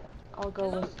 I'll go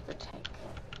with the tank.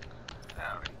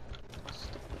 Howdy. I'll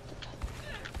stick with the tank.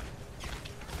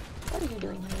 What are you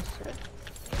doing here, sir?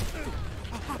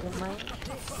 Don't mind.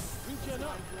 Regen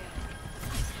up.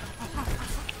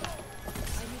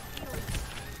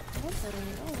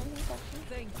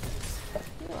 Thank you.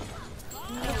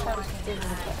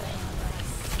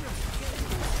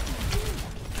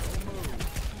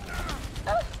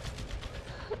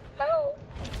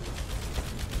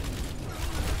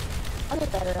 I'll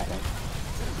get better at it.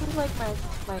 This is like my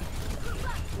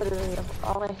literally of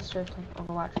all my history of playing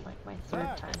Overwatch, like my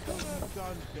 3rd time playing it.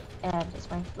 And it's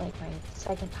my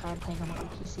 2nd time playing on my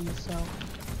PC, so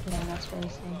yeah, that's very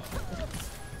saying.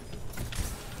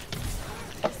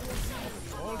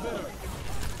 All better.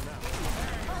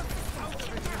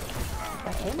 If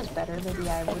my aim is better, maybe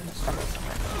I wouldn't have started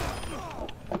somewhere.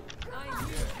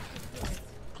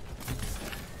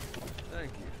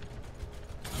 Thank you.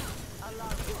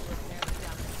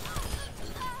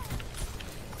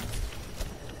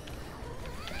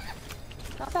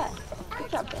 Not bad. Good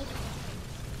job, guys.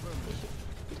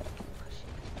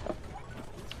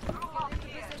 Oh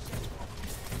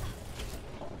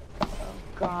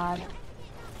god.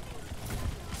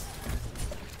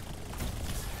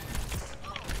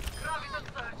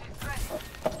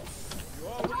 You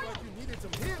all look like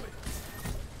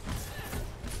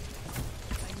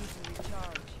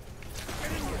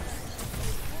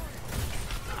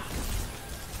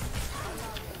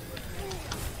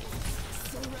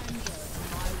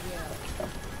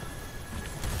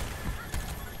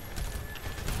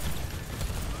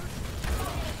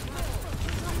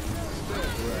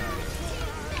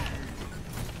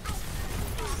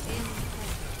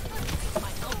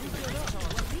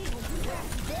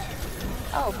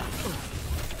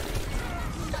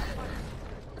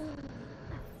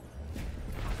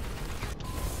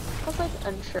I was like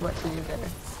unsure what to do there.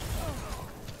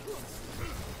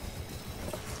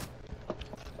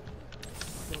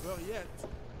 Not over yet.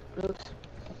 Oops.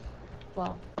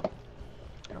 Well,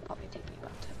 it'll probably take me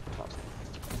about 12 seconds.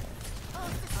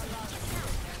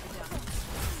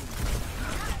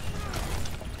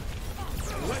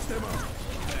 Let them out.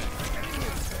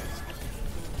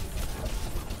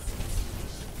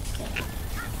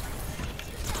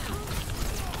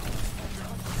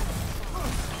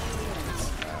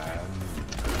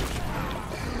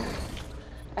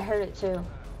 I heard it too.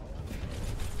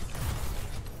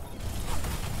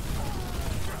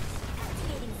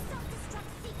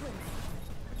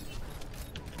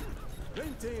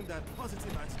 Maintain that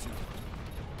positive attitude.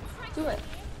 Do it.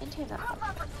 Maintain that.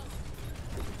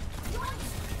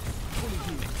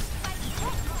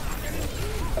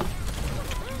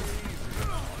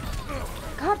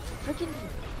 God freaking.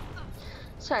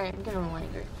 Sorry, I'm getting a little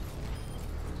angry.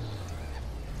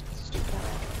 Stupid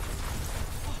ally.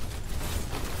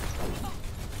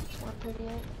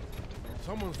 138.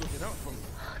 Someone's looking out for me.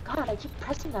 God, I keep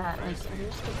pressing that. Like, I'm just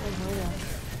getting annoyed.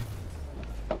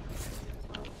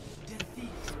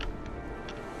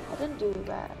 I didn't do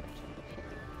bad.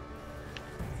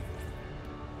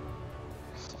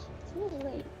 It's a little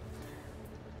late.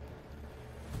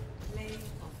 Play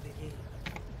of the game.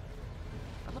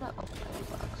 I'm gonna open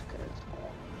my box because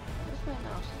where's my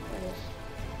mouse? There it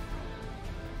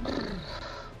is.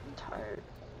 I'm tired.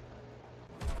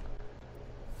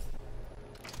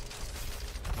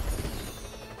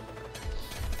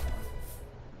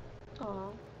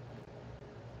 Aww.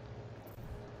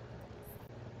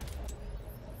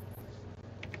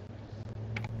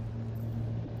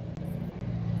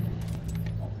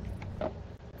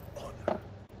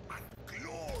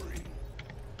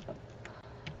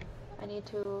 I need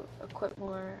to equip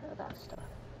more of that stuff.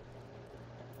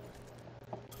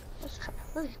 Let's try.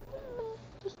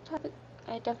 Just have it.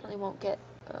 I definitely won't get.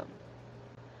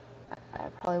 I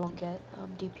probably won't get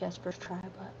DPS first try,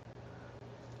 but.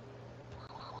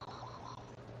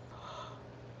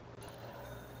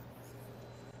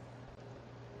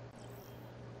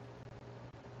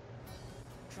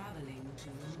 Traveling to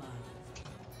Mali.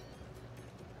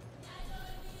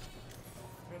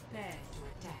 Prepare to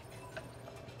attack.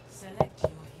 Select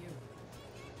your hero.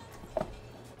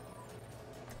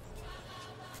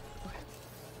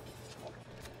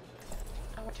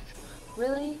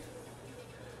 Really?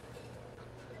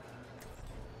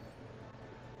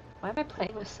 Why am I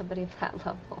playing with somebody of that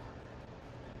level?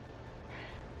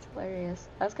 It's hilarious.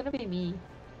 That's gonna be me.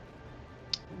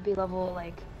 Be level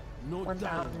like No 1000.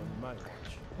 dying on my watch.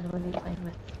 And I'm gonna be playing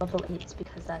with level 8s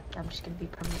because that I'm just gonna be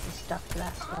permanently stuck to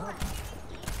that spell.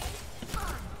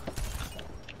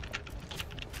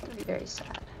 It's gonna be very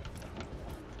sad.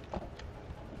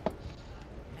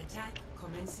 Attack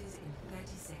commences in 30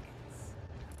 seconds.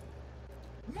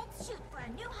 Let's shoot for a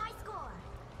new high score.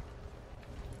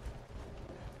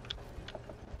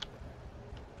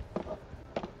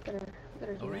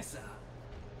 Better do that.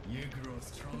 You grow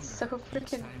stronger. It's so freaking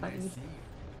each time I funny. see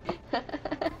you.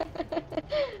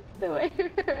 The way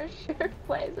her shirt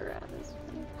flies around is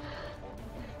funny.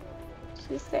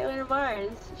 She's Sailor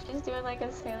Mars. She's doing like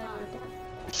a Sailor Mars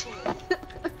dance.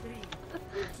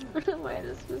 I don't know why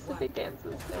this specific dance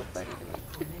is so funny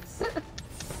to me.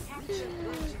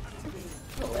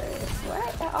 Hilarious.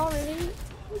 What? That already?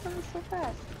 He's going so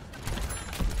fast.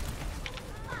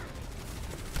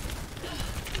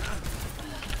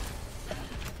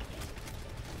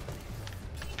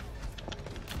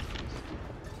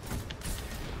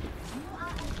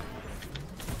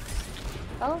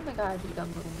 Oh my god, you dumb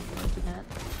little monkey man.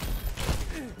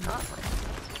 Not like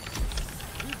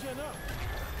Regen up.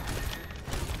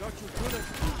 Got you good at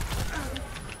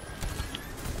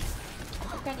I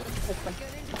think I need to take like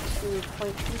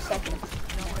 2.2 seconds.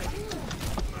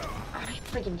 Are you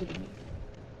freaking kidding me?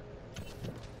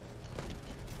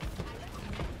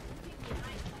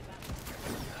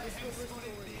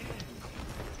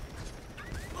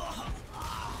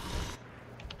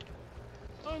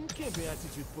 uncanny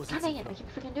attitude God positive. dang it, I keep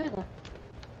freaking doing that.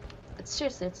 It's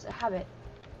seriously, it's a habit.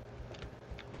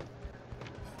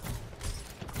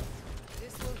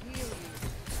 This will heal you.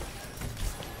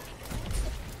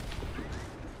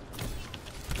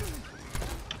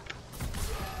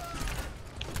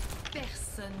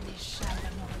 Personne n'échappe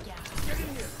à mon regard.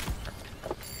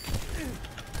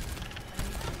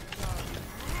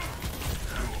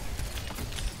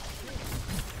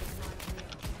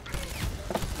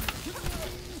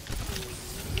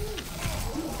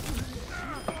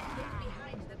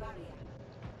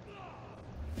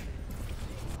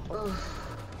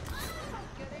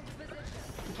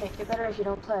 You can't get better if you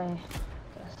don't play.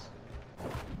 Yes.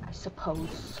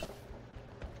 suppose.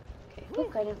 Okay,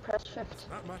 look, I didn't press shift.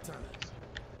 Not my time.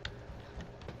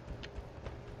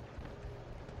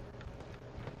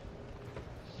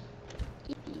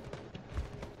 Eepee.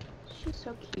 She's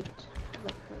so cute. I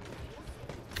love her.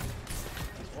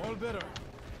 All better.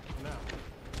 Now.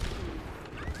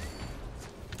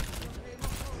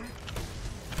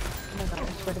 Oh my god, I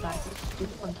swear to god, this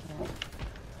stupid monkey man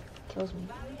kills me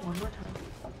one more time.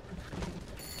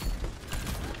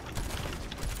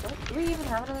 What? Do we even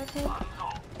have another tank?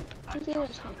 Who's the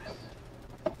other tank?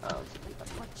 Oh,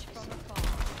 it's Watch from afar.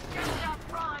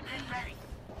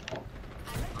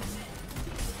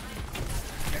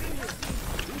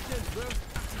 Weekends, bro.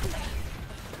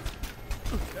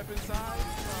 Step inside.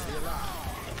 Be alive.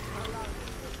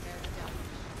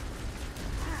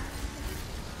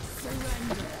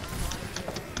 Surrender.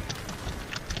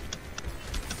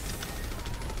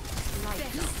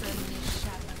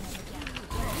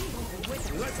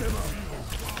 Let them up.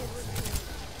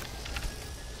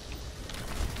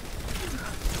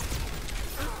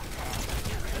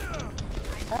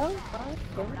 oh,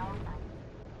 okay.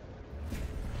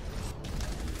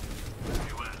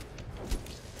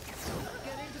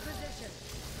 Get into position.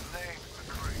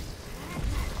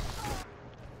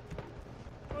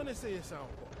 When they say it sound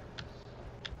cool.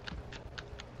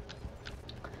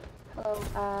 Hello,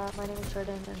 my name is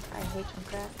Jordan and I hate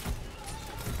Junkrat.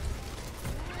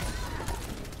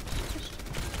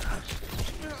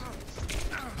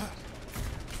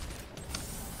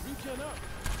 Reaching up.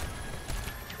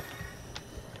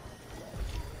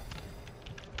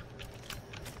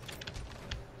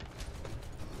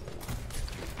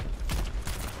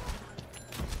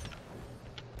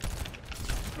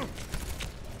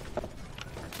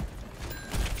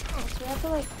 So we have to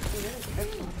like be really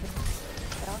careful because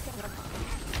I don't get enough.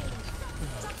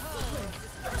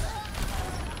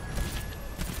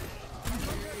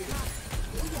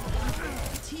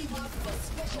 Team up for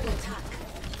special attack.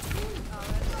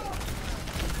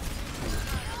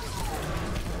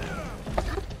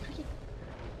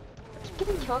 It's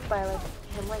getting killed by like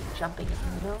him like jumping,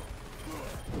 you know?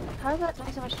 How is that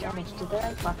doing so much damage? Did they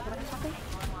like buff him or something?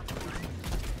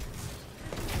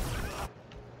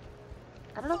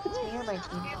 I don't know if it's me or my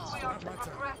team. Not my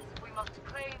time.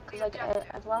 Cause like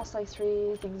I've lost like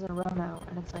 3 things in a row now,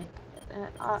 and it's like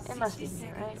it must be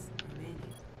me, right?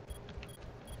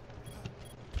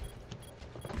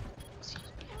 Excuse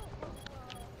me.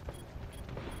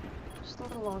 Just a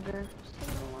little longer. Just a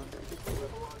little longer. Just a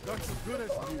little longer. That's as good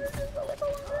as new.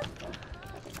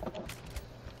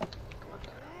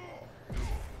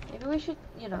 Maybe we should,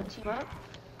 you know, team up.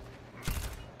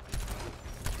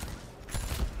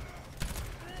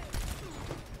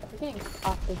 We're getting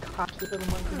awfully cocky, little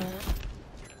monkey man.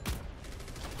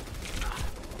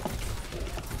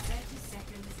 30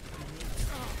 seconds remaining.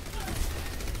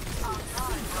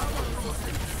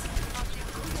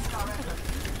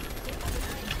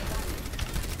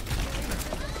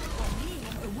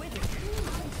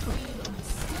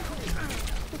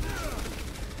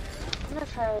 I'm gonna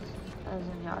try as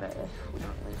Zenyatta if we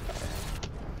don't lose better.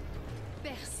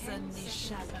 Personne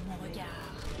n'échappe à mon regard.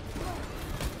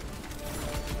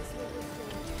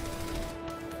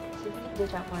 See if we can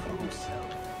ditch out more enemies.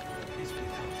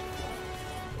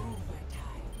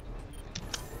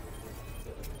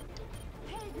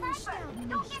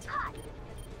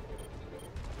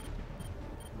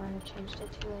 Might have changed it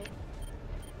too late.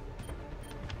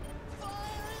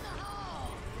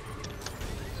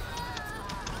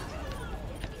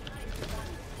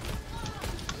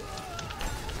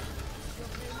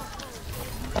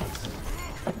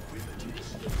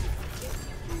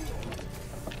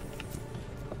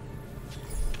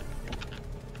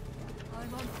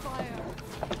 I'm on fire.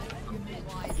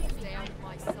 Why stay out of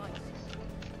my sight?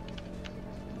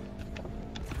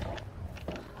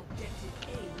 Objective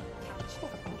A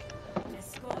captured.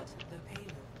 Escort the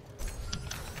payload.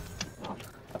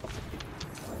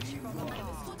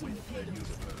 Escorting the payload.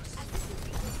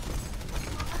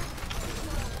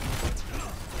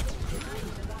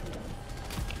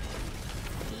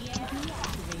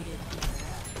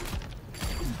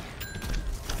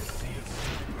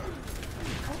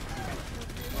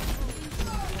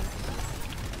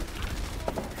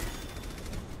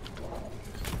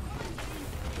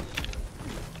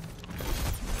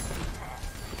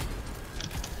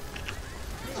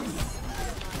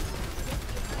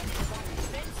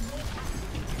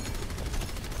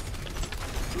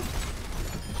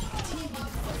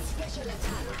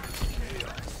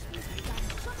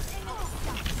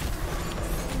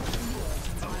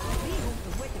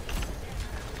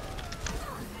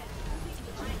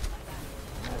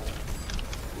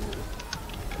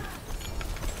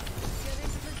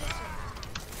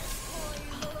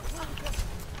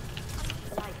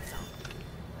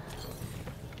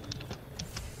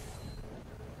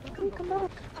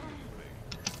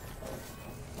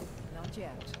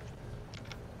 yet.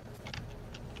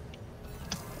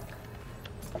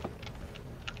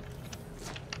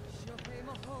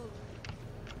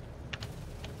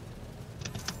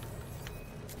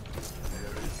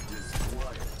 There is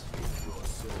disquiet in your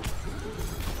soul.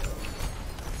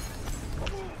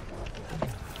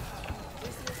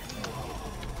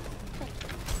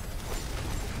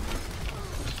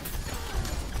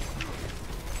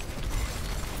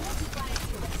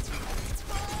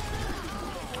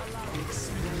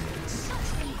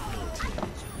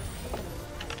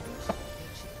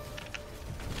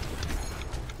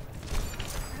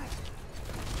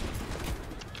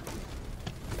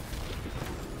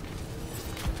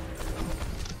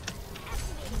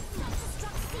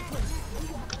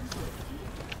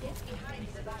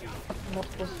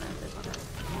 Multiple snipers on her.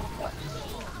 What?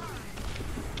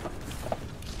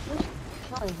 Who's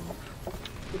killing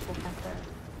people back there?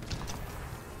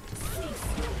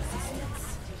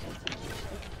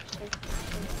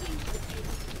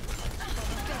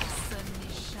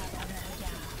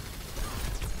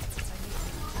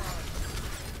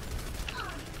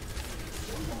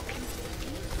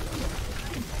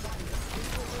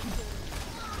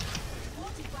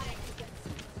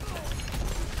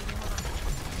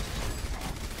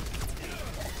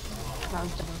 I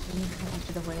was joking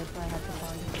after the wave, so I had to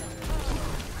call you.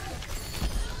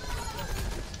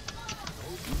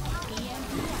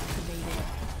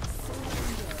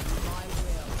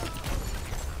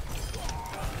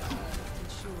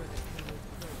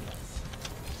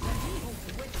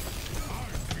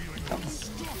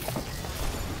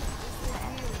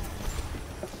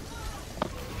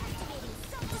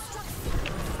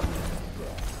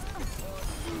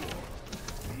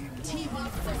 Team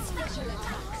up for special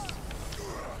attacks.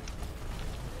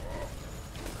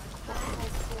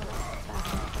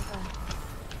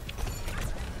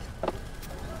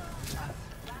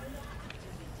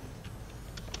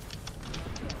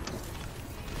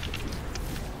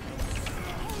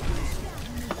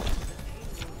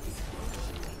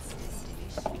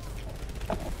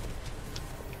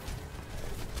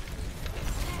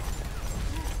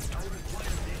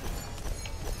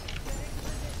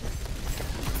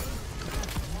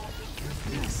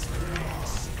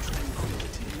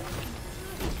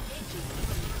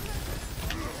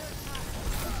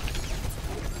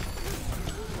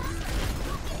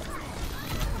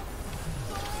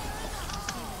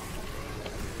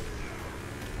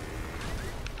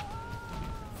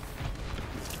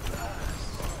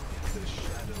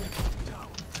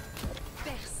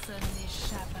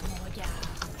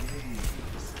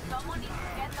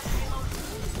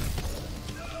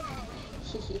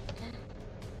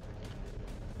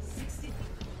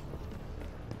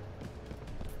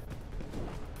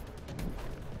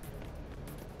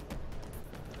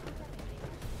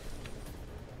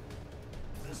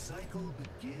 The cycle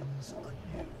begins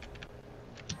anew.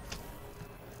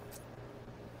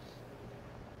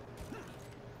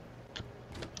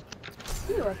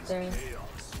 You up there?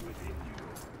 Chaos within you.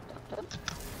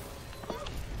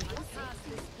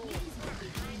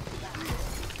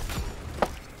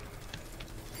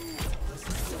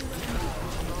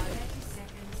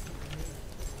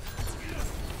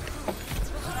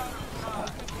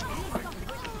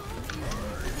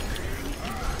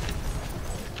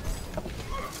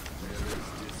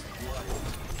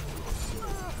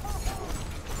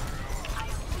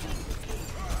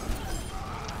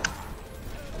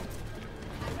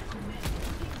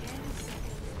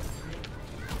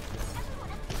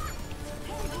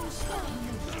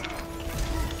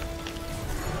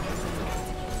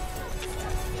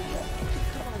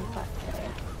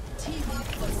 Team up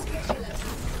for special attacks.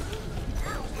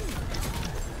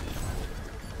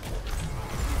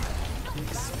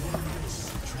 Experience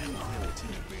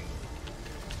tranquility.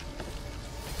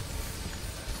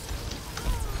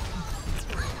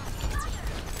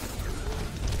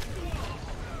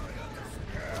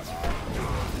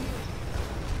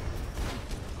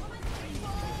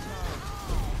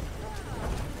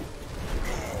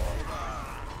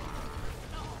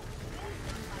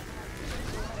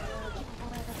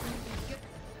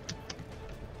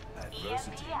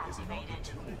 Adversity is an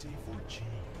opportunity for change.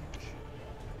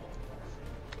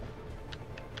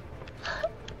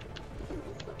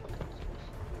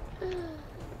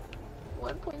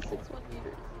 1.61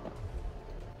 meters.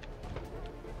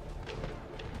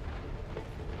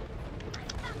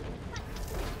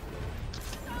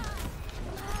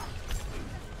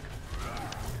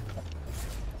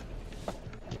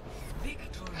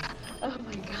 Oh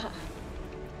my god.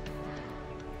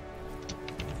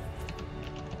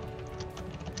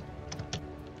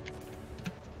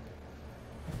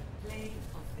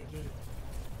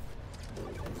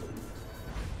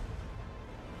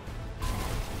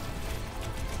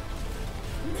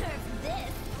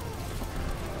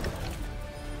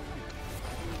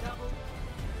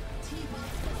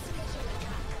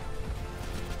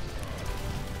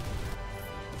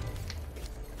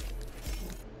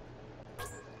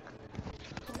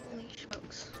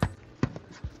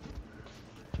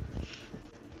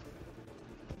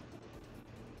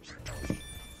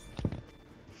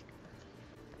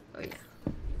 Oh yeah.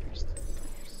 There's the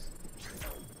players.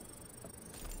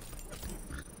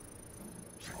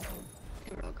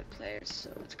 They were all good players,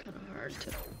 so it's kind of hard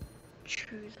to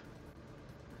choose.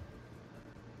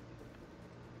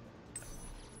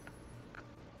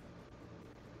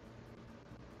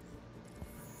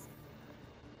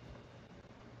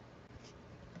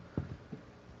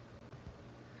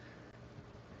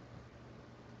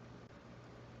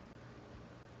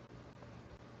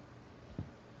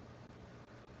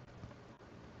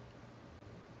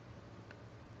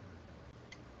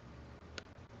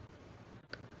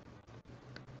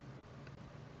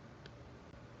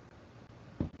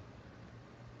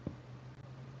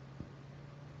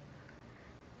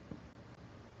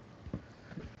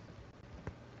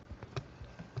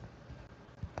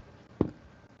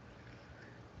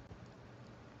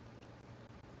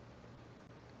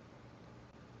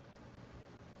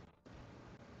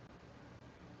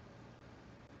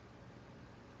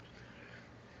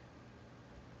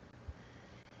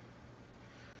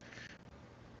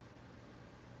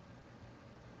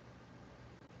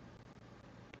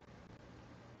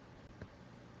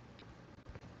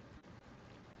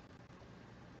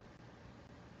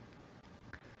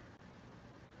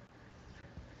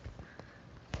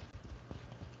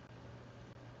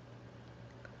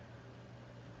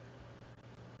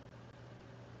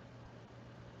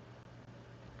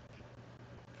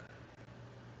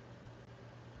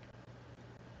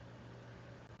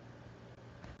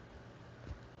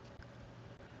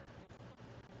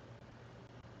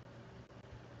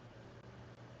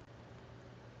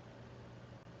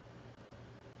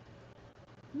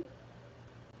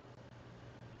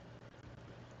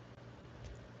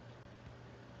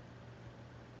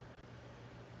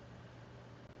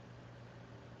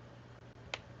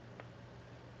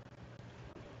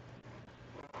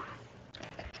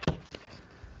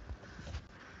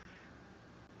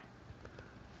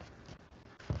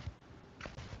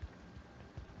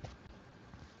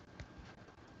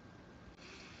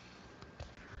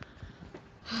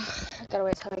 I gotta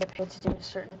wait till I get paid to do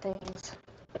certain things.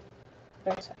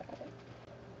 Very sad about it.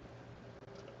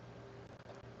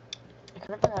 I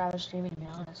kind of forgot I was streaming, to be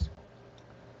honest.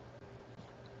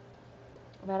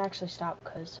 I might actually stop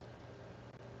because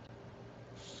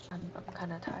I'm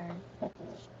kind of tired.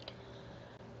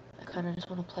 I kind of just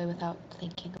want to play without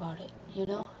thinking about it, you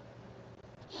know?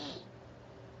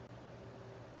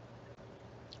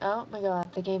 Oh my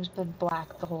god, the game's been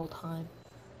black the whole time.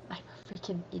 I'm a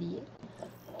freaking idiot.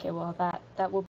 Okay, well that will